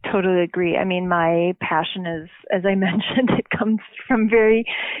totally agree. I mean, my passion is, as I mentioned, it comes from very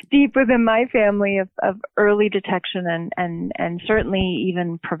deep within my family of early detection and certainly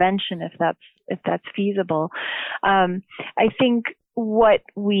even prevention if that's feasible. I think what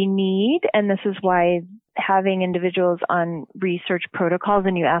we need, and this is why having individuals on research protocols,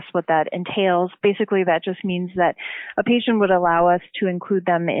 and you asked what that entails, basically that just means that a patient would allow us to include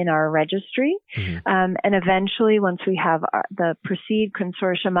them in our registry. And eventually, once we have the PRECEDE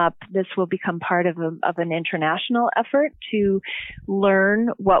consortium up, this will become part of an international effort to learn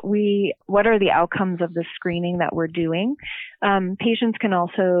what are the outcomes of the screening that we're doing. Patients can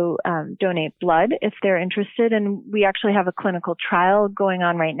also donate blood if they're interested, and we actually have a clinical trial going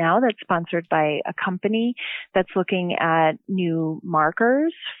on right now that's sponsored by a company that's looking at new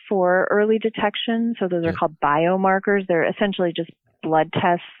markers for early detection. So those are called biomarkers. They're essentially just blood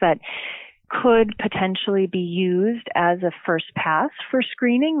tests that could potentially be used as a first pass for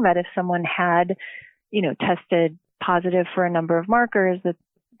screening, that if someone had, tested positive for a number of markers, that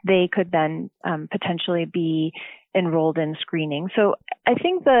they could then potentially be enrolled in screening. So I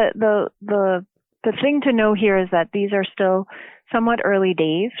think the thing to know here is that these are still somewhat early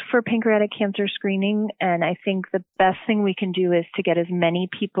days for pancreatic cancer screening, and I think the best thing we can do is to get as many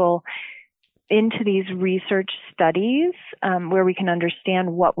people into these research studies where we can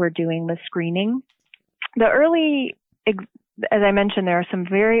understand what we're doing with screening. As I mentioned, there are some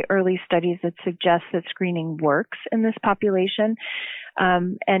very early studies that suggest that screening works in this population.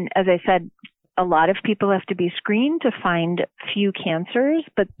 And as I said, a lot of people have to be screened to find few cancers,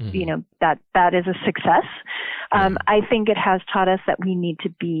 but that is a success. I think it has taught us that we need to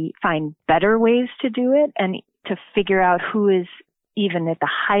find better ways to do it and to figure out who is even at the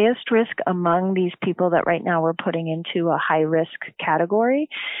highest risk among these people that right now we're putting into a high risk category,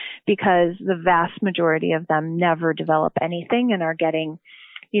 because the vast majority of them never develop anything and are getting,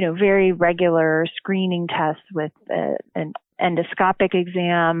 very regular screening tests with an endoscopic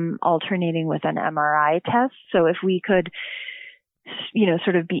exam alternating with an MRI test. So if we could,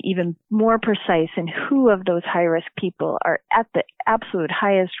 sort of be even more precise in who of those high risk people are at the absolute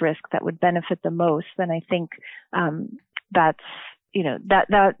highest risk that would benefit the most, then I think that's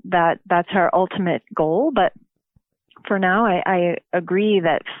our ultimate goal. But for now, I agree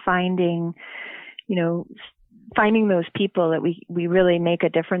that finding those people that we really make a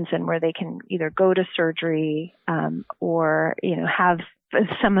difference in, where they can either go to surgery or have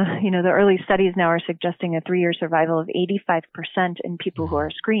some of the early studies now are suggesting a 3-year survival of 85% in people who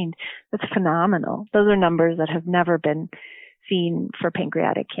are screened. That's phenomenal. Those are numbers that have never been seen for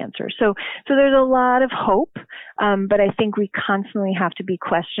pancreatic cancer. So there's a lot of hope, but I think we constantly have to be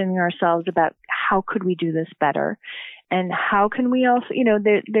questioning ourselves about how could we do this better, and how can we also,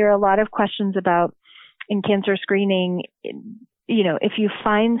 there are a lot of questions about in cancer screening, if you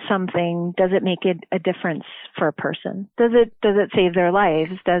find something, does it make a difference for a person? Does it save their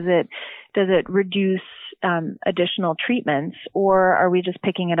lives? Does it reduce additional treatments, or are we just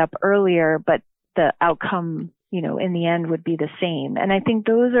picking it up earlier, but the outcome, in the end would be the same? And I think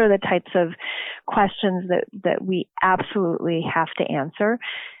those are the types of questions that we absolutely have to answer.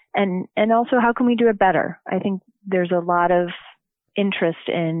 And also, how can we do it better? I think there's a lot of interest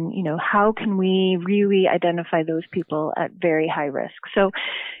in, how can we really identify those people at very high risk? So,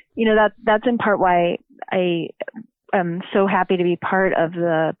 that's in part why I am so happy to be part of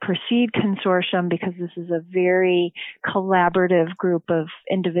the PRECEDE consortium, because this is a very collaborative group of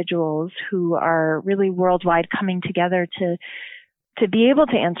individuals who are really worldwide coming together to be able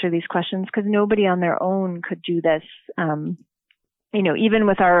to answer these questions, because nobody on their own could do this. Even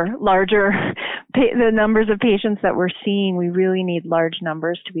with our larger, the numbers of patients that we're seeing, we really need large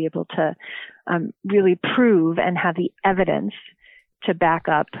numbers to be able to really prove and have the evidence to back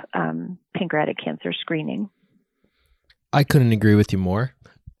up pancreatic cancer screening. I couldn't agree with you more.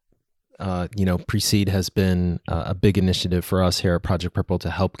 PRECEDE has been a big initiative for us here at Project Purple to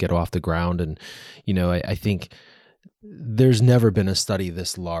help get off the ground. And, I think there's never been a study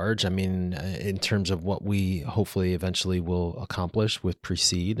this large. I mean, in terms of what we hopefully eventually will accomplish with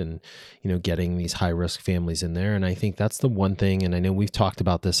PRECEDE and, getting these high risk families in there. And I think that's the one thing, and I know we've talked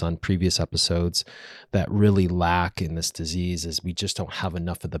about this on previous episodes, that really lack in this disease is we just don't have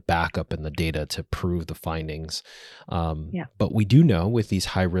enough of the backup and the data to prove the findings. But we do know with these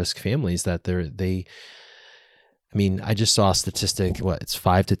high risk families that I just saw a statistic, it's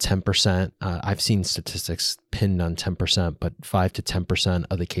 5 to 10%. I've seen statistics pinned on 10%, but 5 to 10%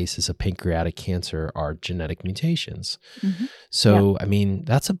 of the cases of pancreatic cancer are genetic mutations. Mm-hmm. So,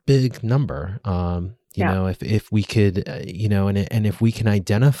 that's a big number. If we could, and if we can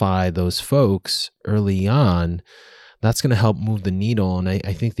identify those folks early on, that's going to help move the needle. And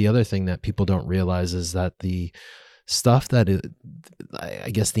I think the other thing that people don't realize is that the stuff that is, I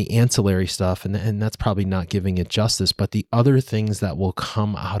guess, the ancillary stuff, and that's probably not giving it justice, but the other things that will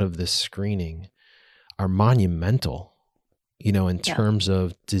come out of this screening are monumental, in terms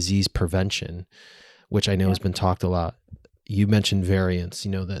of disease prevention, which I know has been talked a lot. You mentioned variants,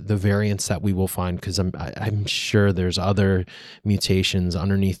 the variants that we will find, because I'm sure there's other mutations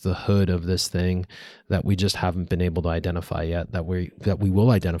underneath the hood of this thing that we just haven't been able to identify yet, that we will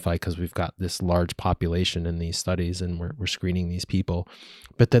identify because we've got this large population in these studies and we're screening these people.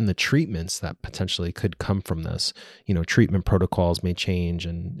 But then the treatments that potentially could come from this, treatment protocols may change,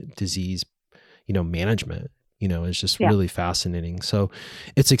 and disease, management, is just really fascinating. So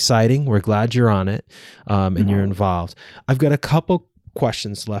it's exciting. We're glad you're on it, and you're involved. I've got a couple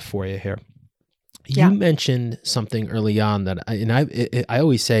questions left for you here. You mentioned something early on that, I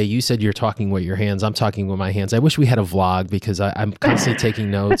always say, you said you're talking with your hands. I'm talking with my hands. I wish we had a vlog, because I'm constantly taking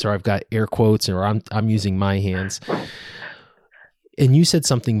notes, or I've got air quotes, or I'm using my hands. And you said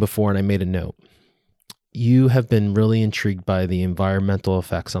something before, and I made a note. You have been really intrigued by the environmental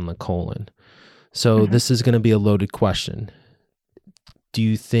effects on the colon. So this is going to be a loaded question. Do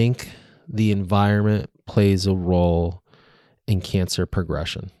you think the environment plays a role in cancer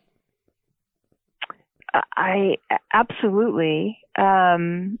progression? I absolutely. I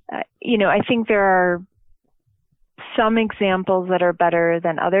think there are some examples that are better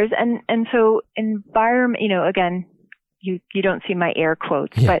than others, and so environment. Again, you don't see my air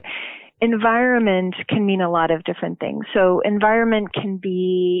quotes, but environment can mean a lot of different things. So environment can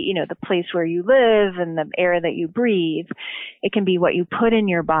be, the place where you live and the air that you breathe. It can be what you put in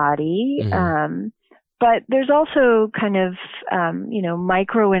your body. But there's also kind of,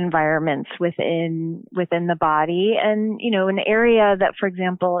 microenvironments within the body. And, an area that, for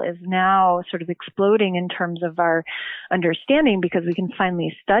example, is now sort of exploding in terms of our understanding, because we can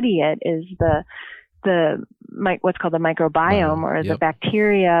finally study it, is what's called the microbiome, or the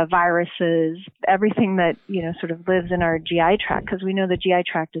bacteria, viruses, everything that, sort of lives in our GI tract, because we know the GI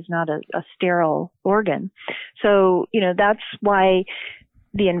tract is not a sterile organ. So, that's why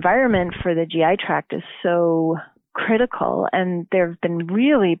the environment for the GI tract is so critical. And there have been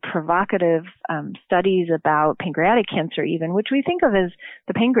really provocative studies about pancreatic cancer even, which we think of as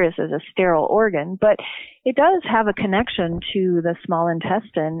the pancreas as a sterile organ, but it does have a connection to the small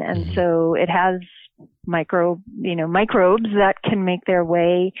intestine. And so it has microbes that can make their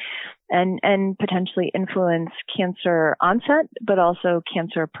way and potentially influence cancer onset, but also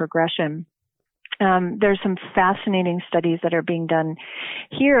cancer progression. There's some fascinating studies that are being done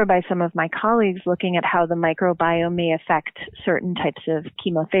here by some of my colleagues looking at how the microbiome may affect certain types of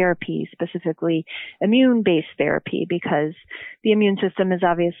chemotherapy, specifically immune-based therapy, because the immune system is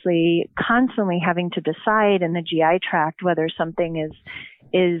obviously constantly having to decide in the GI tract whether something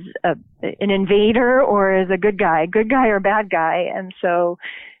is an invader or is a good guy or bad guy. And so,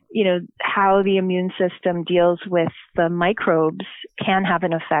 how the immune system deals with the microbes can have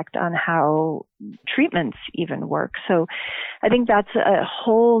an effect on how treatments even work. So I think that's a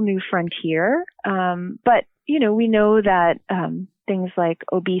whole new frontier. But, we know that things like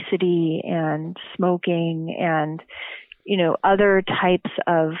obesity and smoking and, other types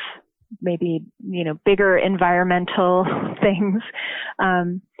of maybe, bigger environmental things,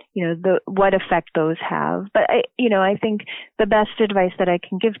 what effect those have. But I think the best advice that I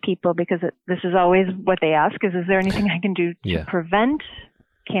can give people, because this is always what they ask, is there anything I can do to prevent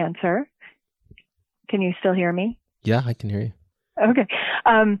cancer? Can you still hear me? Yeah, I can hear you. Okay.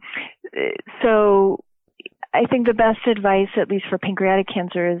 So I think the best advice, at least for pancreatic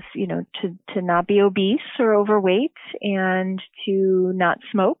cancer, is, to not be obese or overweight, and to not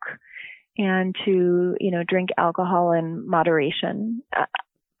smoke, and to, drink alcohol in moderation.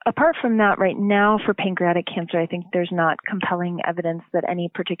 Apart from that, right now for pancreatic cancer, I think there's not compelling evidence that any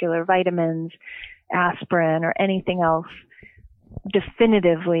particular vitamins, aspirin, or anything else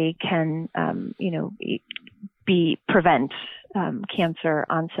definitively can, prevent cancer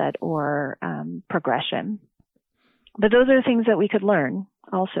onset or progression. But those are things that we could learn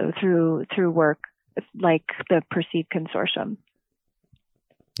also through work like the PERCEIVE Consortium.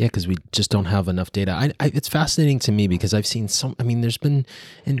 Yeah, because we just don't have enough data. It's fascinating to me because I've seen there's been,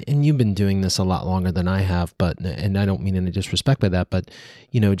 and you've been doing this a lot longer than I have, and I don't mean any disrespect by that, but,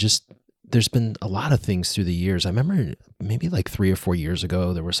 just there's been a lot of things through the years. I remember maybe like 3 or 4 years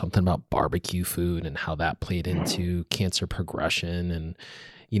ago, there was something about barbecue food and how that played into cancer progression. And,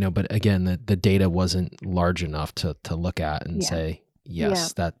 but again, the data wasn't large enough to look at and say,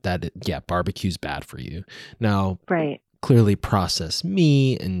 yes, barbecue's bad for you. Now, right. Clearly processed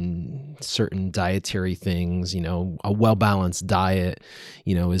meat and certain dietary things, a well-balanced diet,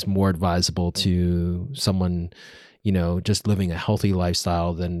 is more advisable to someone, just living a healthy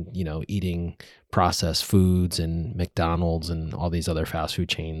lifestyle than, eating processed foods and McDonald's and all these other fast food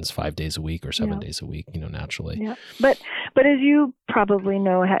chains 5 days a week or 7 days a week, naturally. Yeah. But as you probably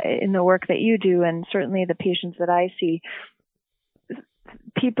know in the work that you do, and certainly the patients that I see,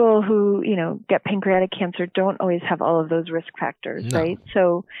 people who, get pancreatic cancer don't always have all of those risk factors, right?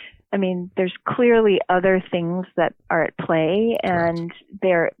 So, there's clearly other things that are at play, and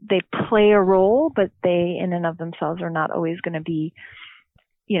they play a role, but they in and of themselves are not always going to be,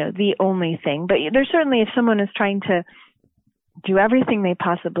 the only thing. But there's certainly, if someone is trying to do everything they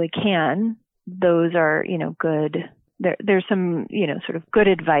possibly can, those are, good. There's some, sort of good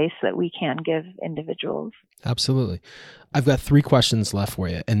advice that we can give individuals. Absolutely. I've got 3 questions left for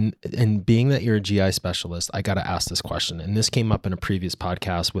you. And being that you're a GI specialist, I got to ask this question. And this came up in a previous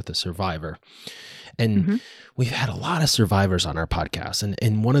podcast with a survivor. And we've had a lot of survivors on our podcast.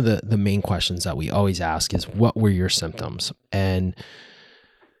 And one of the main questions that we always ask is, what were your symptoms? And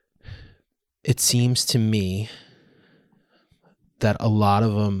it seems to me that a lot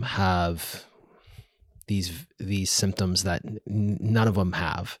of them have these symptoms that none of them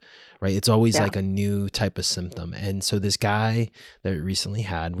have, right? It's always like a new type of symptom. And so this guy that recently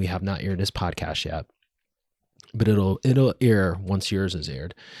had, we have not aired his podcast yet, but it'll air once yours is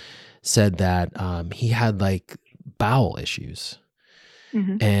aired, said that he had like bowel issues.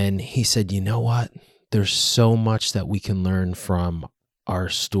 And he said, you know what? There's so much that we can learn from our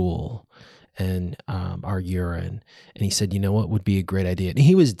stool and our urine. And he said, you know what would be a great idea? And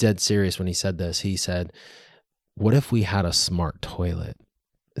he was dead serious when he said this. He said, what if we had a smart toilet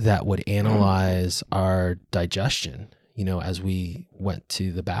that would analyze our digestion, as we went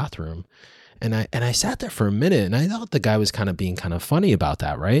to the bathroom? And I sat there for a minute, and I thought the guy was kind of being kind of funny about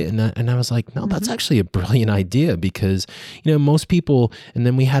that, right? And I was like, no, that's actually a brilliant idea, because, most people, and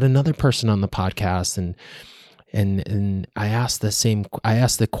then we had another person on the podcast, and I asked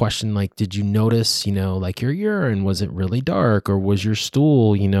the question, like, did you notice, like your urine, was it really dark, or was your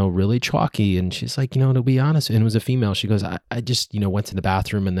stool, really chalky? And she's like, to be honest, and it was a female. She goes, I just, went to the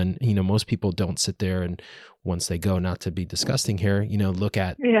bathroom, and then, most people don't sit there and once they go, not to be disgusting here, look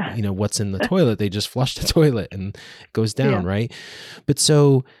at, what's in the toilet. They just flush the toilet and it goes down. Right. But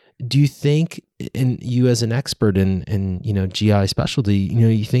so do you think, and you as an expert in GI specialty,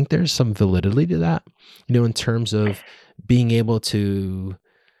 you think there's some validity to that, in terms of being able to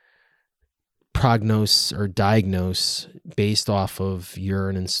prognose or diagnose based off of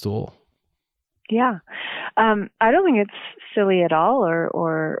urine and stool? Yeah. I don't think it's silly at all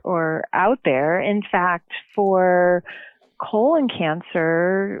or out there. In fact, for colon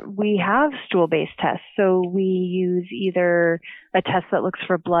cancer, we have stool-based tests. So we use either a test that looks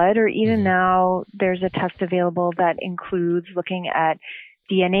for blood, or even now there's a test available that includes looking at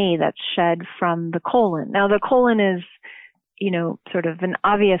DNA that's shed from the colon. Now, the colon is, sort of an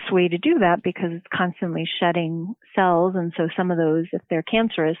obvious way to do that because it's constantly shedding cells. And so some of those, if they're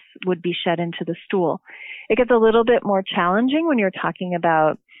cancerous, would be shed into the stool. It gets a little bit more challenging when you're talking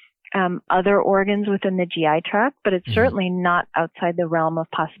about other organs within the GI tract, but it's certainly not outside the realm of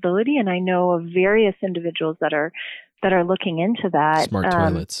possibility. And I know of various individuals that are looking into that. Smart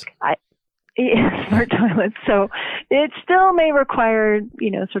toilets. Smart toilets. So it still may require,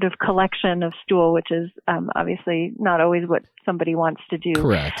 sort of collection of stool, which is obviously not always what somebody wants to do.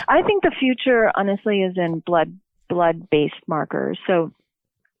 Correct. I think the future, honestly, is in blood-based markers. So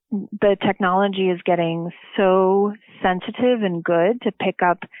the technology is getting so sensitive and good to pick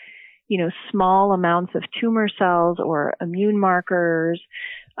up, small amounts of tumor cells or immune markers,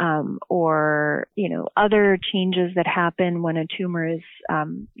 or, other changes that happen when a tumor is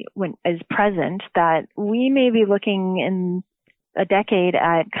present, that we may be looking in a decade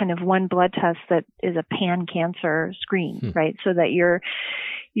at kind of one blood test that is a pan-cancer screen, right? So that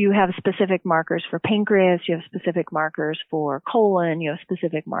you have specific markers for pancreas, you have specific markers for colon, you have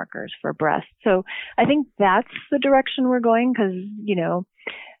specific markers for breast. So I think that's the direction we're going, because,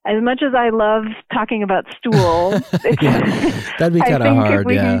 as much as I love talking about stool, that'd be kind of hard.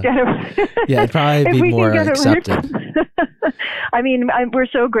 It'd probably be more accepted. We're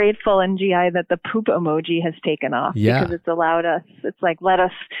so grateful in GI that the poop emoji has taken off, because it's allowed us. It's like, let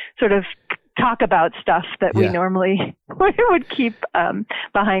us sort of talk about stuff that we normally would keep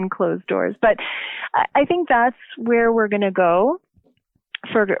behind closed doors. But I think that's where we're going to go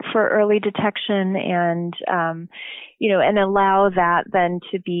for early detection, and and allow that then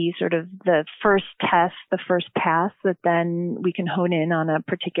to be sort of the first test, the first pass that then we can hone in on a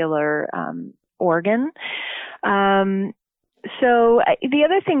particular organ. So the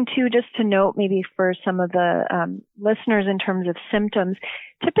other thing too, just to note maybe for some of the listeners in terms of symptoms,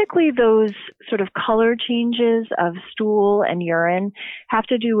 typically those sort of color changes of stool and urine have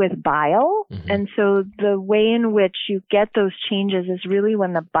to do with bile. Mm-hmm. And so the way in which you get those changes is really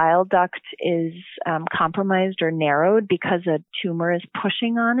when the bile duct is compromised or narrowed because a tumor is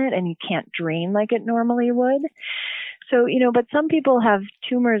pushing on it and you can't drain like it normally would. So, but some people have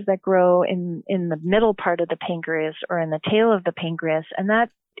tumors that grow in the middle part of the pancreas or in the tail of the pancreas, and that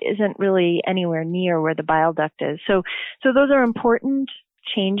isn't really anywhere near where the bile duct is. So those are important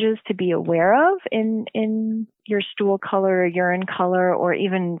changes to be aware of in your stool color, or urine color, or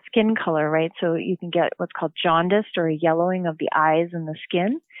even skin color, right? So you can get what's called jaundice or a yellowing of the eyes and the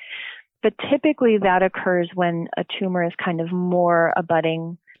skin. But typically that occurs when a tumor is kind of more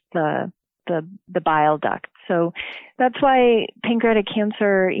abutting the bile duct. So that's why pancreatic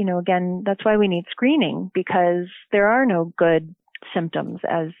cancer, again, that's why we need screening, because there are no good symptoms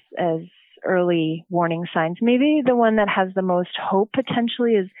as early warning signs. Maybe the one that has the most hope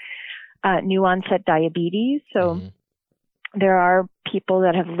potentially is new onset diabetes. So there are people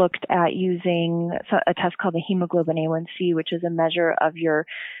that have looked at using a test called the hemoglobin A1C, which is a measure of your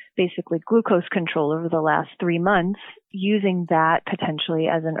basically glucose control over the last 3 months, using that potentially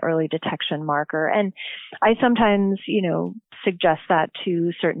as an early detection marker. And I sometimes, suggest that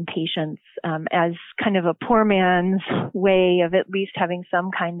to certain patients as kind of a poor man's way of at least having some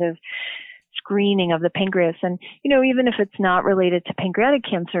kind of screening of the pancreas. And, even if it's not related to pancreatic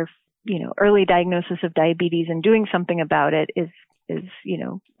cancer, early diagnosis of diabetes and doing something about it is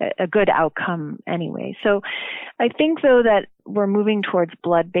a good outcome anyway. So I think, though, that we're moving towards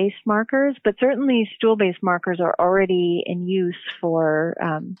blood-based markers, but certainly stool-based markers are already in use for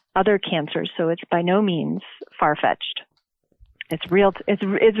other cancers. So it's by no means far-fetched. It's real. It's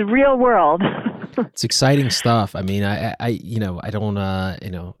real world. It's exciting stuff. I mean,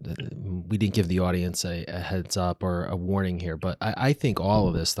 we didn't give the audience a heads up or a warning here, but I think all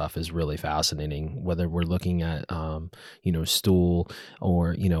of this stuff is really fascinating, whether we're looking at, stool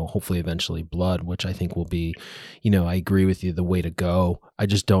or, hopefully eventually blood, which I think will be, I agree with you, the way to go. I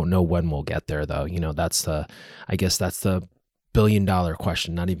just don't know when we'll get there though. That's the $1 billion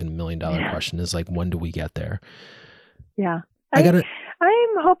question, not even $1 million question, is like, when do we get there? Yeah. I'm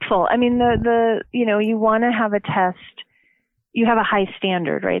hopeful. I mean, you want to have a test. You have a high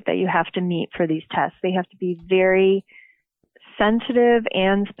standard, right, that you have to meet for these tests. They have to be very sensitive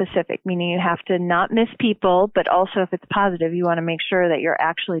and specific, meaning you have to not miss people, but also if it's positive, you want to make sure that you're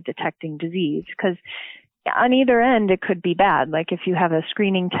actually detecting disease, because on either end, it could be bad. Like if you have a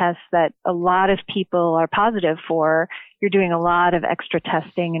screening test that a lot of people are positive for, you're doing a lot of extra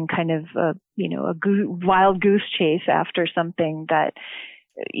testing and kind of, wild goose chase after something that,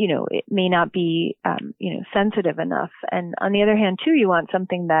 it may not be, sensitive enough. And on the other hand, too, you want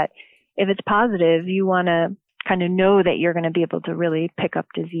something that if it's positive, you want to kind of know that you're going to be able to really pick up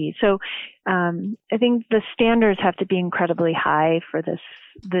disease. So I think the standards have to be incredibly high for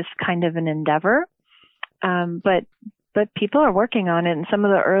this kind of an endeavor. But people are working on it, and some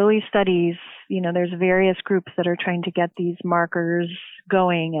of the early studies, there's various groups that are trying to get these markers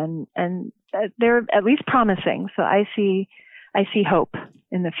going, and they're at least promising. So I see hope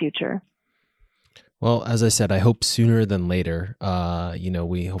in the future. Well, as I said, I hope sooner than later.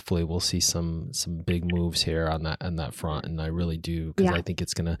 We hopefully will see some big moves here on that front, and I really do, because I think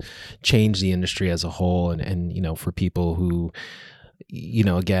it's going to change the industry as a whole, and for people who,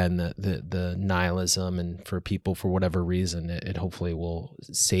 again, the nihilism, and for people for whatever reason, it hopefully will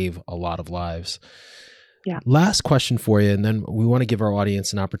save a lot of lives. Yeah. Last question for you, and then we want to give our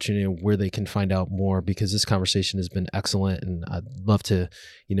audience an opportunity where they can find out more, because this conversation has been excellent, and I'd love to,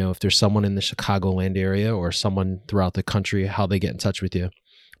 if there's someone in the Chicagoland area or someone throughout the country, how they get in touch with you.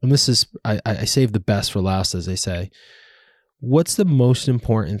 And this is, I save the best for last, as they say. What's the most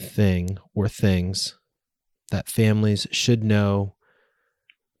important thing or things that families should know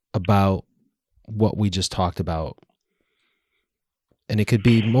about what we just talked about? And it could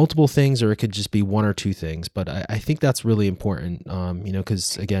be multiple things, or it could just be one or two things. But I think that's really important,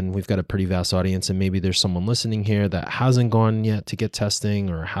 because, again, we've got a pretty vast audience, and maybe there's someone listening here that hasn't gone yet to get testing,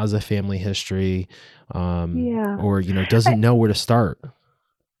 or has a family history, or, doesn't know where to start.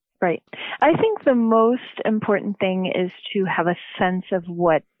 Right. I think the most important thing is to have a sense of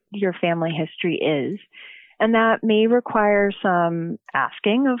what your family history is. And that may require some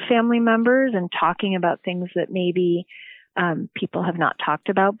asking of family members and talking about things that maybe people have not talked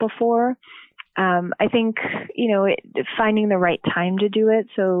about before. I think, finding the right time to do it.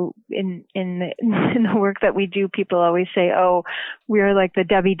 So in the work that we do, people always say, "Oh, we're like the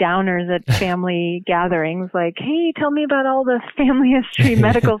Debbie Downers at family gatherings. Like, hey, tell me about all the family history,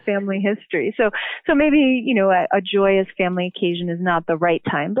 medical family history." So maybe, a joyous family occasion is not the right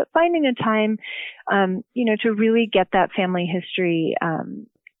time, but finding a time, to really get that family history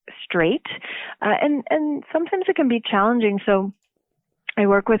straight. And sometimes it can be challenging. So I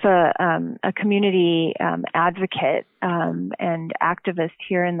work with a community advocate and activist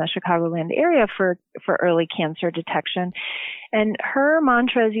here in the Chicagoland area for early cancer detection. And her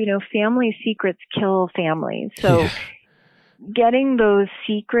mantra is, family secrets kill families. So getting those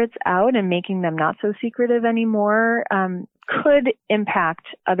secrets out and making them not so secretive anymore could impact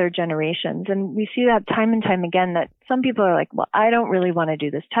other generations. And we see that time and time again, that some people are like, well, I don't really want to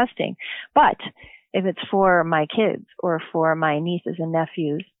do this testing. But if it's for my kids or for my nieces and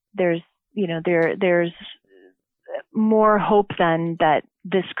nephews, there's more hope then that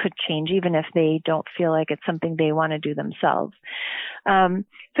this could change, even if they don't feel like it's something they want to do themselves.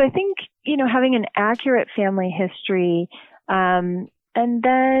 So I think, having an accurate family history, and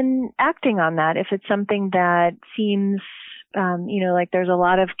then acting on that if it's something that seems like there's a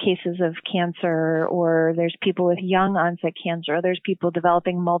lot of cases of cancer, or there's people with young onset cancer, or there's people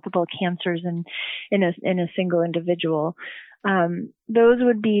developing multiple cancers in a single individual. Those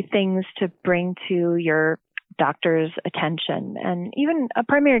would be things to bring to your doctor's attention. And even a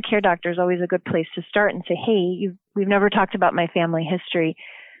primary care doctor is always a good place to start and say, hey, we've never talked about my family history.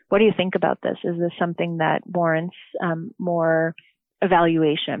 What do you think about this? Is this something that warrants more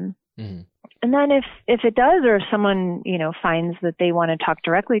evaluation? Mm-hmm. And then if it does, or if someone, finds that they want to talk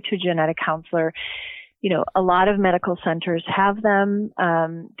directly to a genetic counselor, a lot of medical centers have them.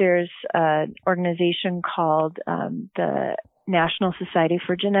 There's an organization called the National Society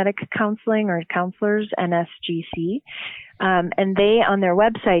for Genetic Counseling, or Counselors, NSGC. And they, on their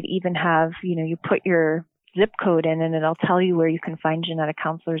website, even have, you put your zip code in and it'll tell you where you can find genetic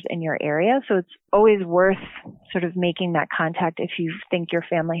counselors in your area. So it's always worth sort of making that contact if you think your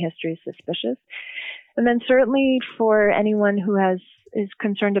family history is suspicious. And then certainly for anyone who is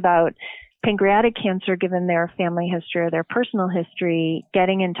concerned about pancreatic cancer, given their family history or their personal history,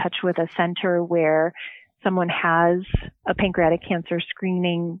 getting in touch with a center where someone has a pancreatic cancer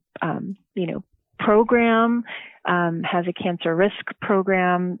screening, program, has a cancer risk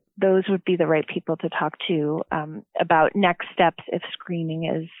program, those would be the right people to talk to about next steps if screening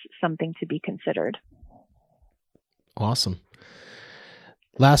is something to be considered. Awesome.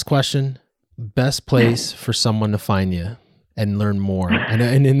 Last question. Best place for someone to find you and learn more.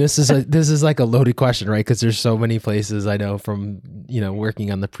 And this is like a loaded question, right? Because there's so many places I know from, working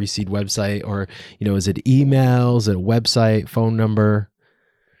on the Precede website, or, is it emails, is it a website, phone number?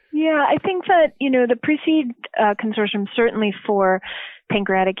 Yeah, I think that, the Precede consortium, certainly for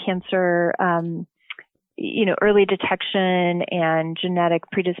pancreatic cancer, early detection and genetic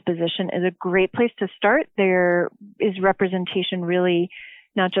predisposition, is a great place to start. There is representation really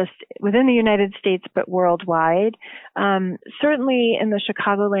not just within the United States, but worldwide. Certainly in the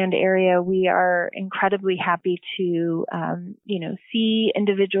Chicagoland area, we are incredibly happy to, see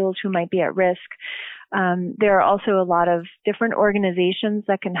individuals who might be at risk. There are also a lot of different organizations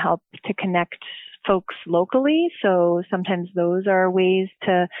that can help to connect folks locally. So sometimes those are ways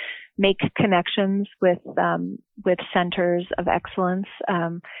to make connections with centers of excellence.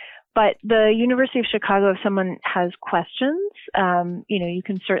 But the University of Chicago, if someone has questions, you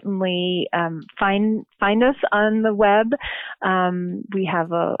can certainly find us on the web. We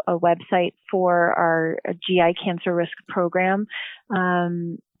have a website for our GI cancer risk program,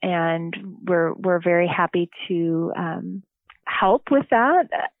 and we're very happy to help with that.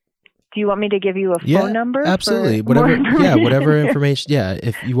 Do you want me to give you a phone number? Absolutely. Whatever information. Yeah.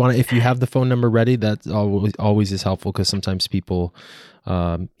 If you have the phone number ready, that's always is helpful, because sometimes people,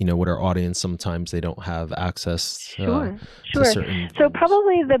 with our audience, sometimes they don't have access to certain So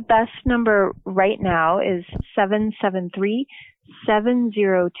probably the best number right now is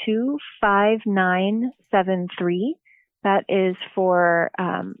 773-702-5973. That is for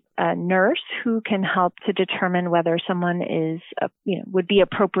a nurse who can help to determine whether someone is, would be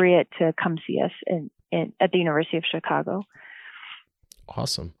appropriate to come see us at the University of Chicago.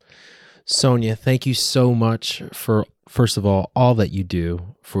 Awesome. Sonia, thank you so much for, first of all that you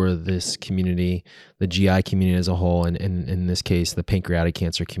do for this community, the GI community as a whole, and in this case, the pancreatic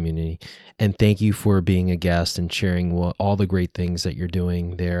cancer community. And thank you for being a guest and sharing all the great things that you're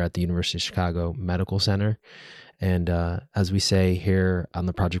doing there at the University of Chicago Medical Center. And as we say here on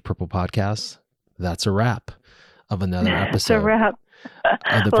the Project Purple podcast, that's a wrap of another episode. That's a wrap.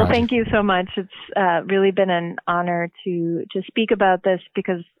 Well, thank you so much. It's really been an honor to speak about this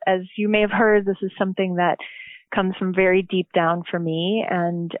because, as you may have heard, this is something that comes from very deep down for me,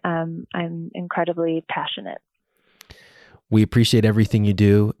 and I'm incredibly passionate. We appreciate everything you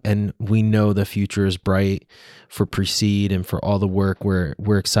do, and we know the future is bright for Precede and for all the work.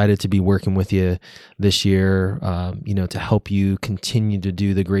 We're excited to be working with you this year, to help you continue to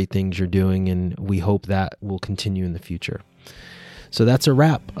do the great things you're doing, and we hope that will continue in the future. So that's a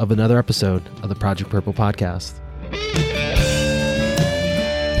wrap of another episode of the Project Purple podcast.